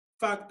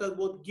fact that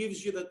what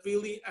gives you that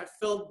really, I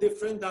felt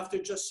different after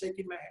just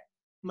shaking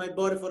my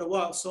body for a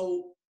while.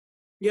 So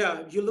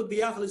yeah, you look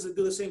the athletes that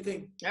do the same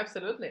thing.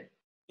 Absolutely.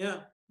 Yeah,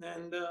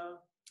 and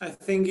I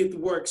think it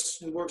works.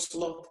 It works a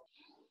lot.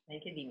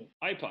 Thank you, Dini.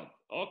 iPad.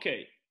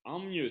 Okay,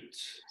 unmute.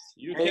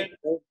 You Hey,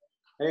 can.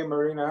 hey,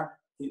 Marina,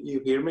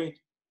 you hear me?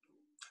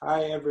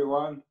 Hi,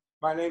 everyone.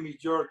 My name is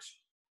George.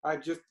 I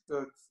just,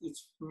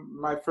 it's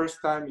my first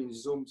time in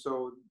Zoom,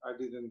 so I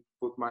didn't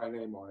put my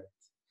name on it.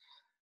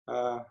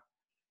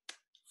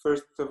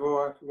 First of all,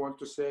 I want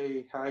to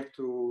say hi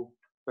to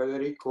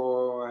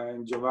Federico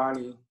and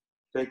Giovanni.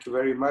 Thank you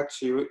very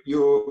much.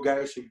 You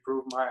guys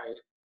improved my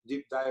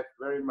deep dive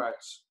very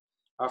much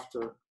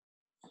after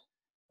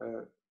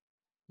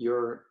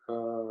your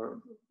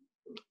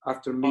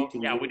after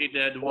meeting. Yeah, we did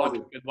the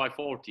walking at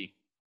Y40.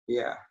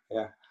 Yeah,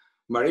 yeah.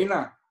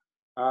 Marina,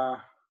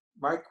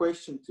 my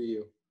question to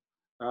you,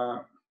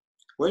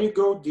 when you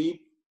go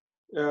deep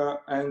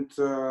and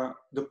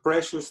the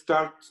pressure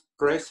starts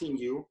pressing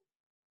you,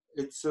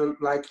 it's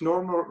like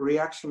normal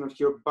reaction of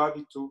your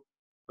body to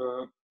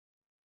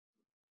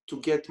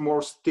get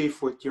more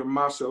stiff with your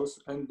muscles.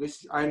 And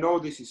this, I know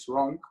this is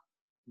wrong,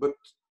 but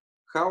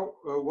how?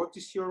 What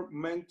is your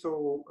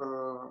mental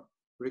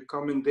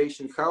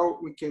recommendation? How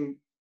we can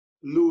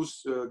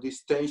lose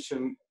this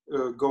tension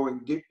going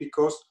deep?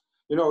 Because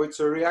you know it's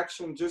a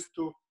reaction just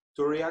to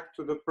react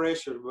to the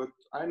pressure. But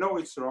I know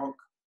it's wrong,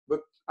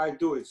 but I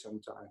do it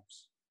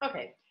sometimes.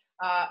 Okay.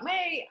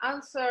 May I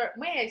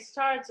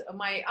start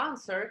my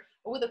answer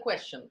with a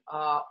question?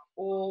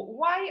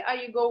 Why are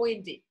you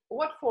going deep?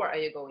 What for are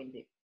you going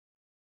deep?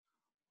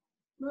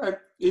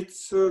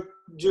 It's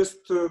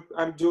just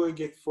I'm doing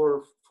it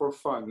for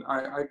fun.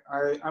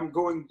 I'm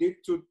going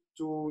deep to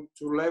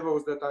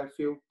levels that I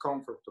feel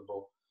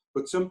comfortable.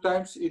 But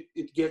sometimes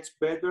it gets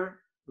better,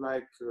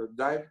 like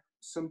dive.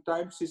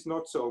 Sometimes it's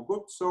not so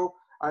good. So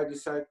I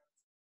decide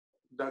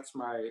that's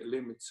my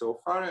limit so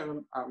far,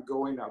 and I'm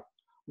going up.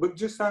 But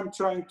just I'm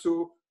trying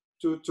to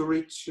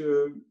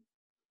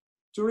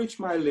reach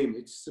my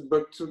limits,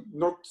 but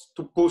not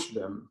to push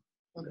them.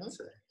 Let's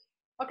say.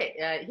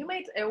 Okay, you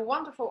made a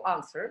wonderful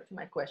answer to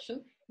my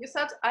question. You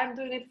said I'm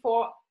doing it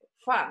for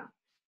fun.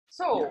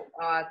 So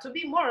to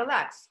be more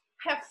relaxed,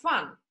 have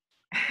fun.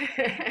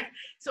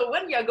 So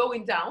when you are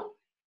going down,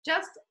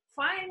 just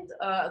find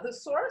the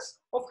source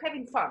of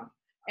having fun,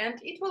 and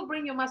it will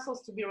bring your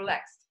muscles to be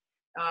relaxed.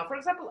 For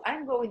example,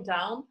 I'm going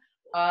down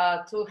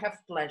to have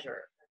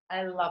pleasure.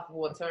 I love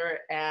water,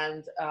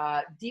 and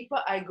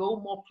deeper I go,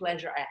 more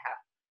pleasure I have.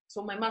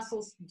 So my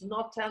muscles do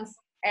not tense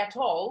at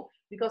all,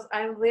 because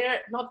I'm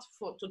there not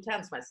to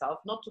tense myself,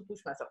 not to push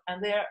myself.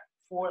 I'm there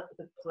for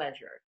the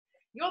pleasure.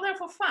 You're there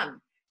for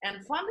fun,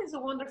 and fun is a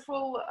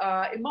wonderful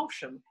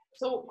emotion.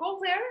 So go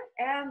there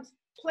and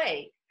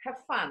play, have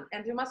fun,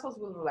 and your muscles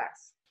will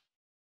relax.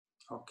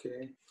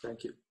 Okay,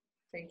 thank you.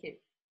 Thank you.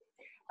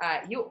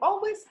 You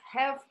always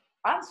have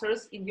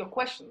answers in your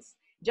questions.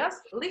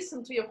 Just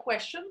listen to your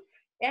question,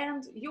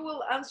 and you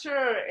will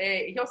answer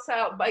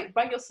yourself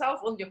by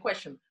yourself on your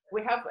question.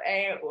 We have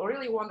a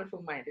really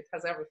wonderful mind. It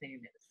has everything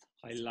in it.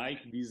 I like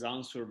this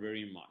answer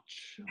very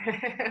much.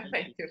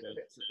 Thank you.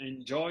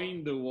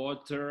 Enjoying the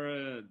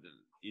water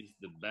is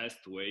the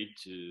best way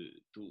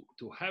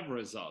to have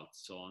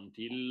results. So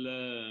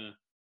until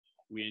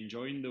we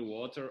enjoy the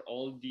water,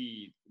 all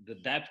the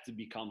depth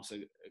becomes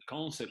a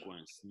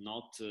consequence,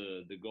 not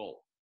the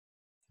goal.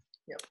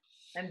 Yep.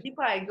 And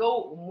deeper I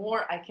go,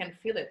 more I can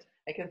feel it.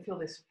 I can feel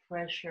this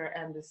pressure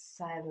and this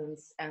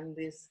silence and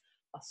this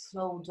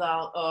slow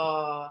down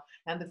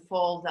and the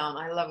fall down.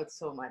 I love it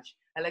so much.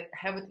 I like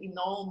have it in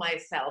all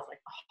myself.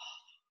 Like, oh,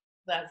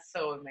 that's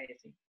so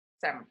amazing.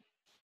 Sam.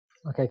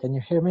 Okay, can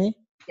you hear me?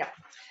 Yeah.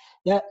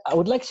 Yeah, I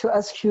would like to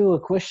ask you a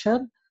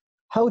question.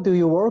 How do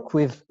you work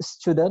with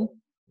students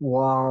who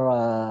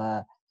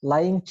are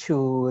lying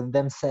to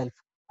themselves?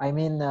 I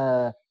mean,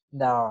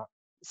 they're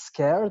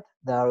scared,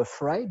 they're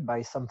afraid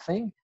by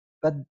something,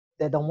 but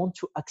they don't want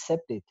to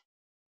accept it.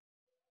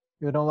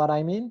 You know what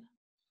I mean?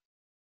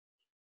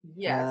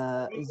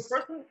 Yes. The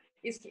person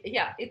is,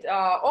 yeah, it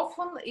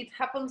often it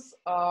happens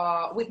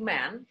with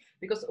men,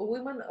 because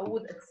women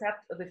would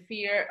accept the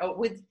fear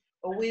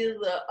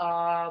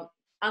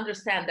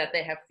understand that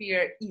they have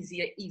fear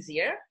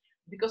easier,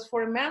 because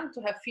for a man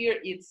to have fear,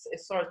 it's a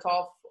sort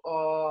of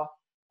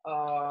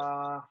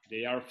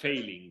they are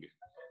failing.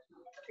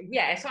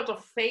 Yeah, a sort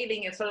of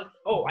failing, a sort of,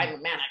 oh, I'm a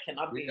man, I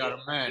cannot be. We are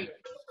a man.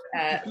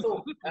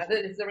 So that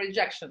is the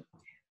rejection.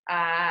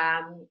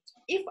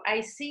 If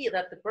I see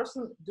that the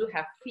person do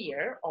have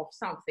fear of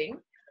something,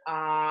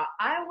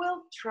 I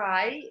will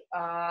try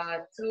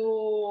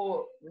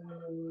to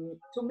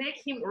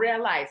make him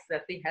realize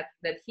that he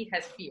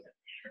has fear.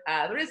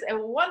 There is a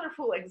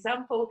wonderful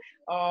example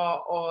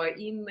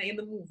in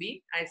the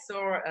movie. I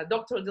saw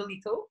Dr.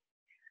 Dolittle.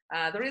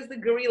 There is the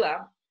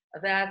gorilla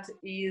that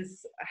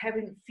is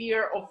having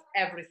fear of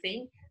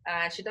everything.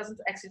 She doesn't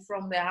exit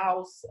from the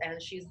house,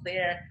 and she's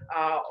there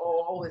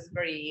always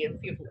very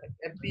fearful,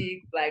 a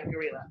big black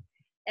gorilla.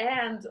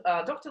 And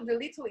Dr.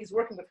 DeLittle is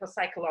working with her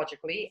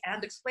psychologically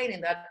and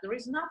explaining that there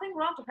is nothing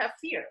wrong to have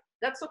fear.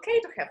 That's okay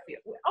to have fear.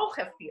 We all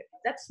have fear.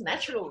 That's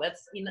natural.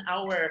 That's in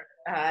our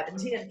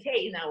DNK,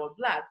 in our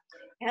blood.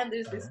 And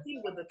there's this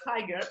thing with the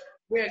tiger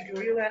where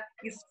gorilla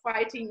is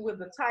fighting with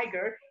the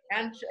tiger,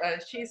 and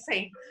she's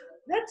saying,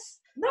 that's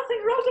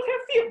nothing wrong to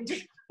have fear.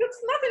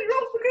 That's nothing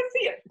wrong to have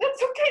fear.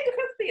 That's okay to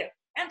have fear.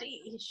 And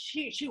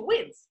she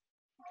wins.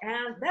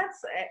 And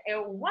that's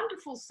a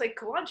wonderful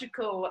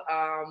psychological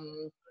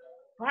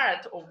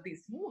part of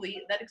this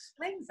movie that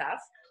explains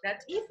us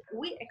that if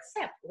we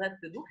accept that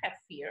we do have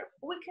fear,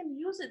 we can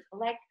use it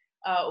like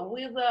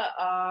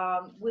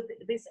with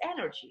this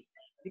energy.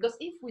 Because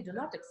if we do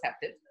not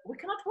accept it, we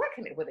cannot work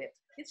with it.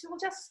 It will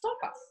just stop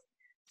us.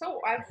 So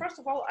first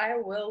of all, I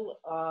will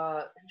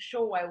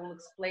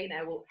explain,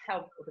 I will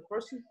help the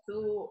person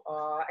to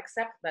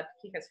accept that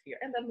he has fear,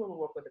 and then we'll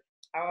work with it.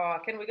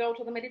 Can we go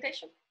to the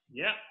meditation?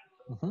 Yeah.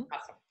 Mhm.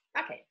 Awesome.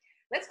 Okay,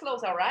 let's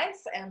close our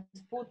eyes and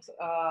put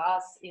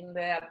us in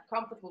the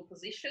comfortable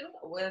position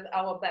with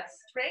our back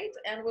straight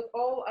and with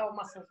all our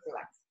muscles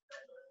relaxed.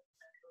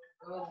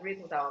 We'll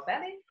breathe with our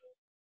belly.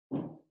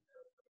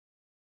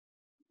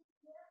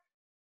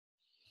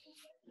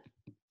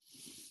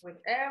 With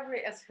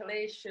every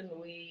exhalation,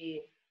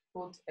 we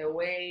put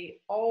away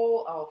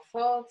all our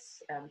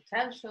thoughts and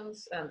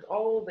tensions and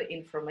all the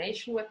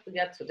information that we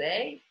get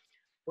today.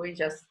 We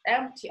just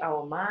empty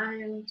our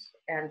mind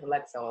and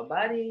relax our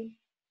body.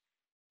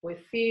 We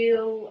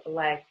feel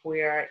like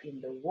we're in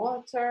the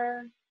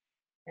water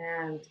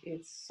and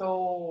it's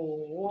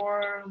so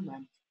warm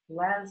and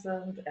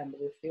pleasant, and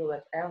we feel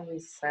that every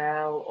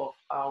cell of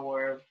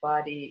our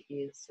body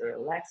is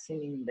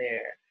relaxing in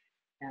there,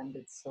 and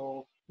it's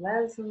so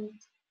pleasant,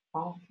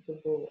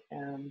 comfortable,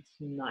 and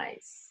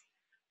nice.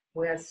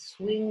 We're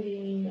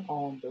swinging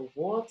on the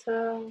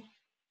water,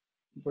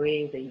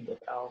 breathing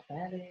with our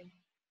belly,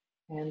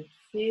 and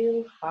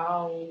feel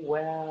how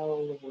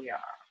well we are.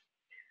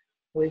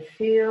 We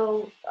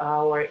feel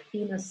our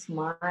inner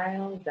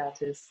smile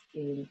that is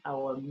in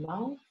our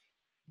mouth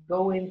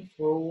going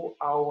through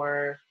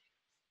our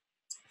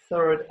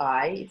third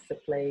eye. It's the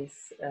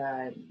place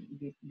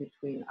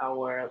between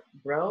our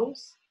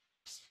brows.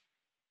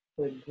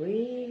 We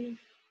breathe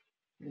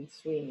and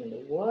swim in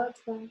the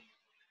water.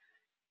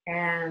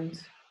 And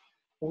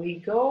we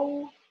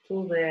go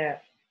to the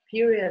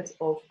period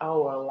of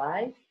our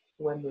life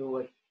when we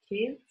were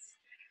kids,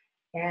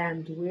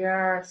 and we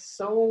are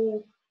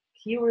so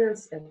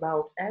curious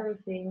about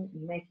everything,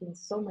 making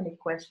so many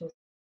questions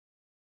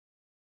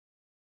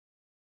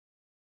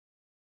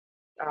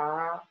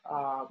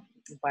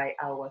by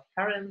our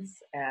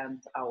parents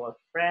and our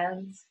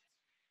friends.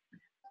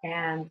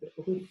 And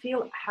we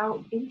feel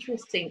how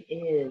interesting it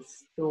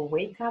is to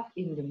wake up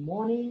in the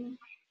morning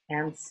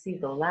and see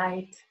the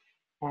light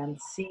and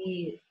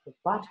see the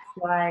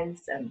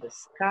butterflies and the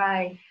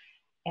sky,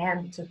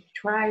 and to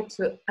try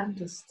to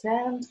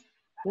understand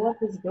what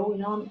is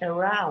going on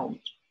around,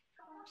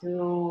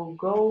 to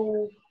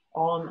go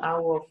on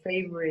our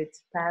favorite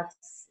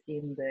paths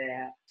in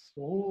the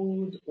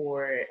wood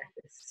or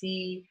the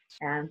sea,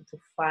 and to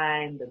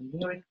find the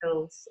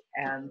miracles,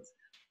 and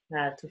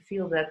to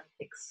feel that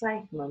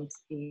excitement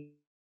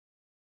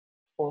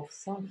of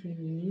something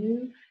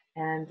new,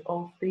 and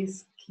of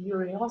this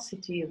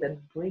curiosity that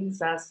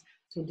brings us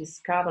to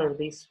discover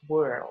this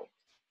world.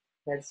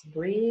 Let's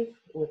breathe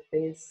with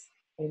this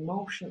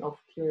emotion of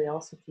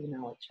curiosity in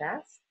our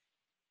chest.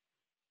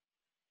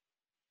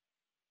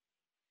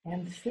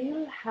 And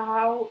feel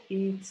how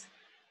it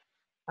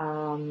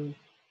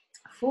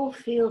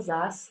fulfills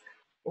us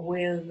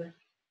with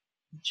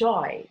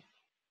joy.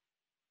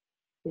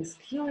 This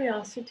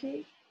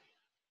curiosity,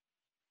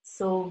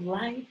 so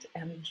light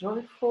and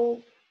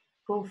joyful,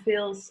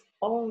 fulfills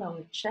all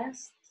our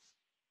chest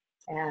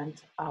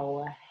and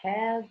our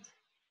head,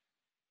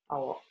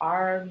 our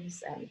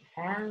arms and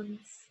hands,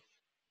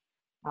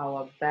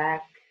 our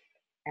back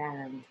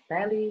and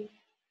belly,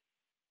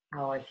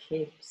 our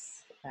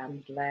hips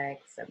and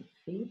legs and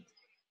feet,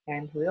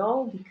 and we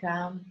all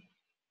become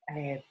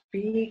a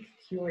big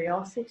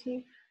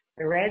curiosity,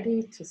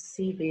 ready to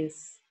see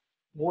this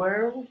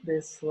world,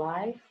 this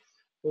life,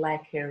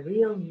 like a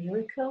real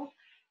miracle,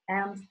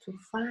 and to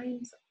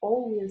find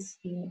always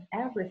in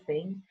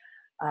everything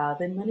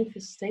the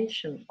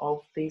manifestation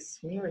of this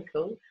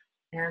miracle,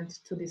 and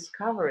to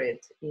discover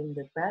it in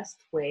the best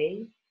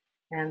way,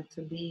 and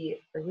to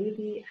be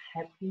really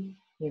happy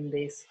in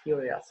this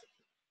curiosity.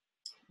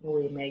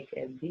 We make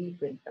a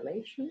deep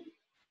inhalation.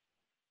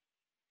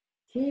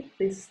 Keep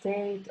this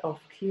state of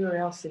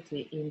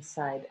curiosity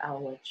inside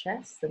our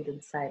chest and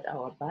inside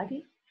our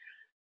body.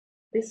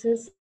 This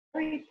is a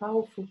very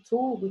powerful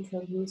tool we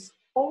can use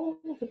all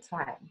the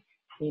time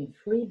in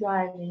free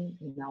diving,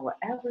 in our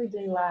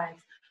everyday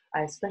life,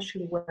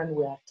 especially when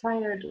we are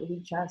tired. We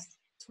just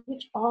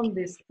switch on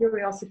this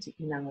curiosity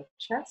in our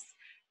chest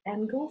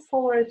and go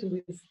forward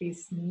with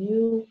these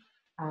new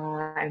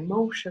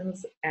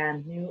emotions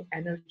and new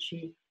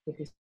energy to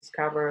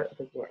discover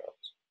the world.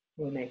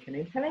 We make an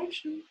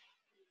inhalation.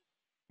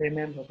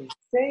 Remember this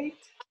state.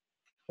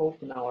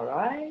 open our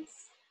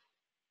eyes.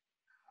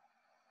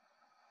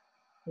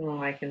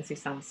 Oh, I can see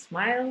some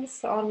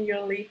smiles on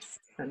your lips,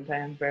 and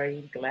I'm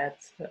very glad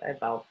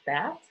about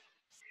that.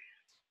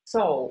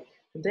 So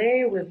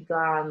today we've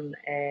done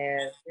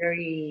a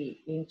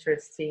very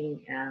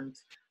interesting and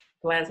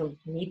pleasant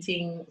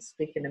meeting,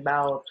 speaking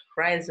about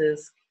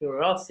crisis,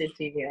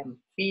 curiosity, and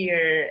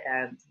fear,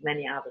 and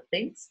many other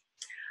things.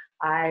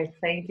 I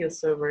thank you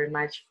so very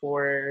much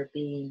for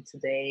being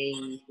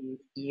today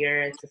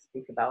here to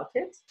speak about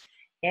it.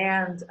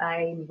 And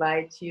I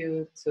invite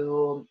you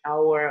to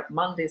our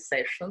Monday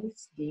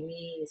sessions.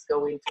 Dimi is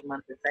going to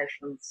Monday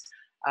sessions.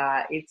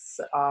 It's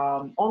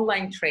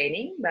online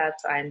training that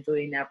I'm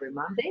doing every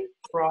Monday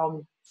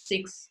from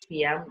 6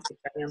 p.m.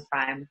 Italian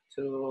time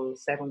to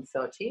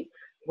 7:30.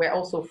 We're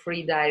also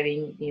free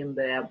diving in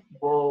the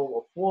bowl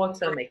of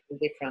water, making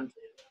different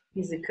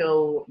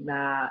physical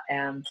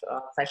and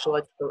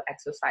psychological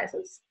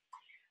exercises.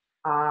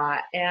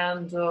 Then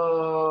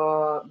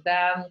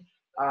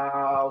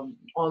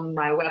on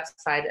my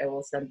website, I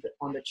will send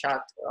on the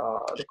chat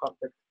the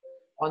contact.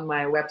 On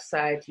my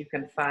website, you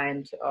can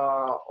find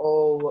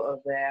all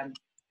of the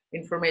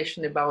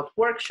information about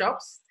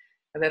workshops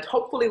that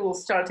hopefully will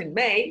start in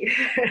May,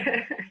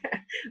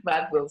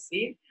 but we'll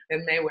see.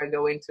 In May, we're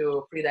going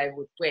to free dive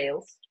with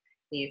whales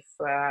if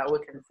we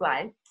can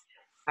fly.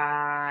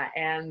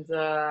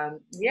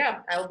 Yeah,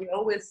 I'll be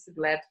always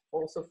glad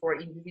also for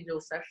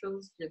individual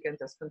sessions. You can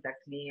just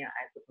contact me. I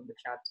put on the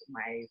chat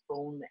my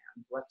phone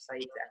and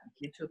website and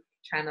YouTube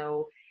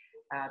channel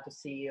to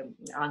see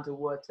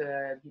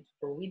underwater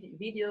beautiful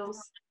videos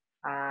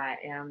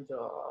and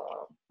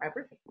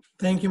everything.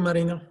 Thank you,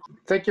 Marina.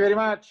 Thank you very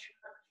much.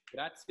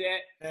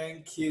 Grazie.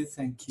 Thank you.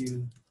 Thank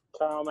you.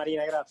 Ciao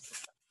Marina, grazie.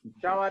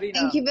 Ciao Marina.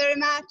 Thank you very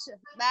much.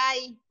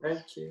 Bye.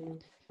 Thank you.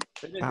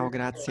 Ciao,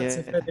 grazie.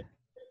 Grazie, Fede.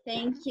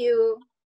 Thank you.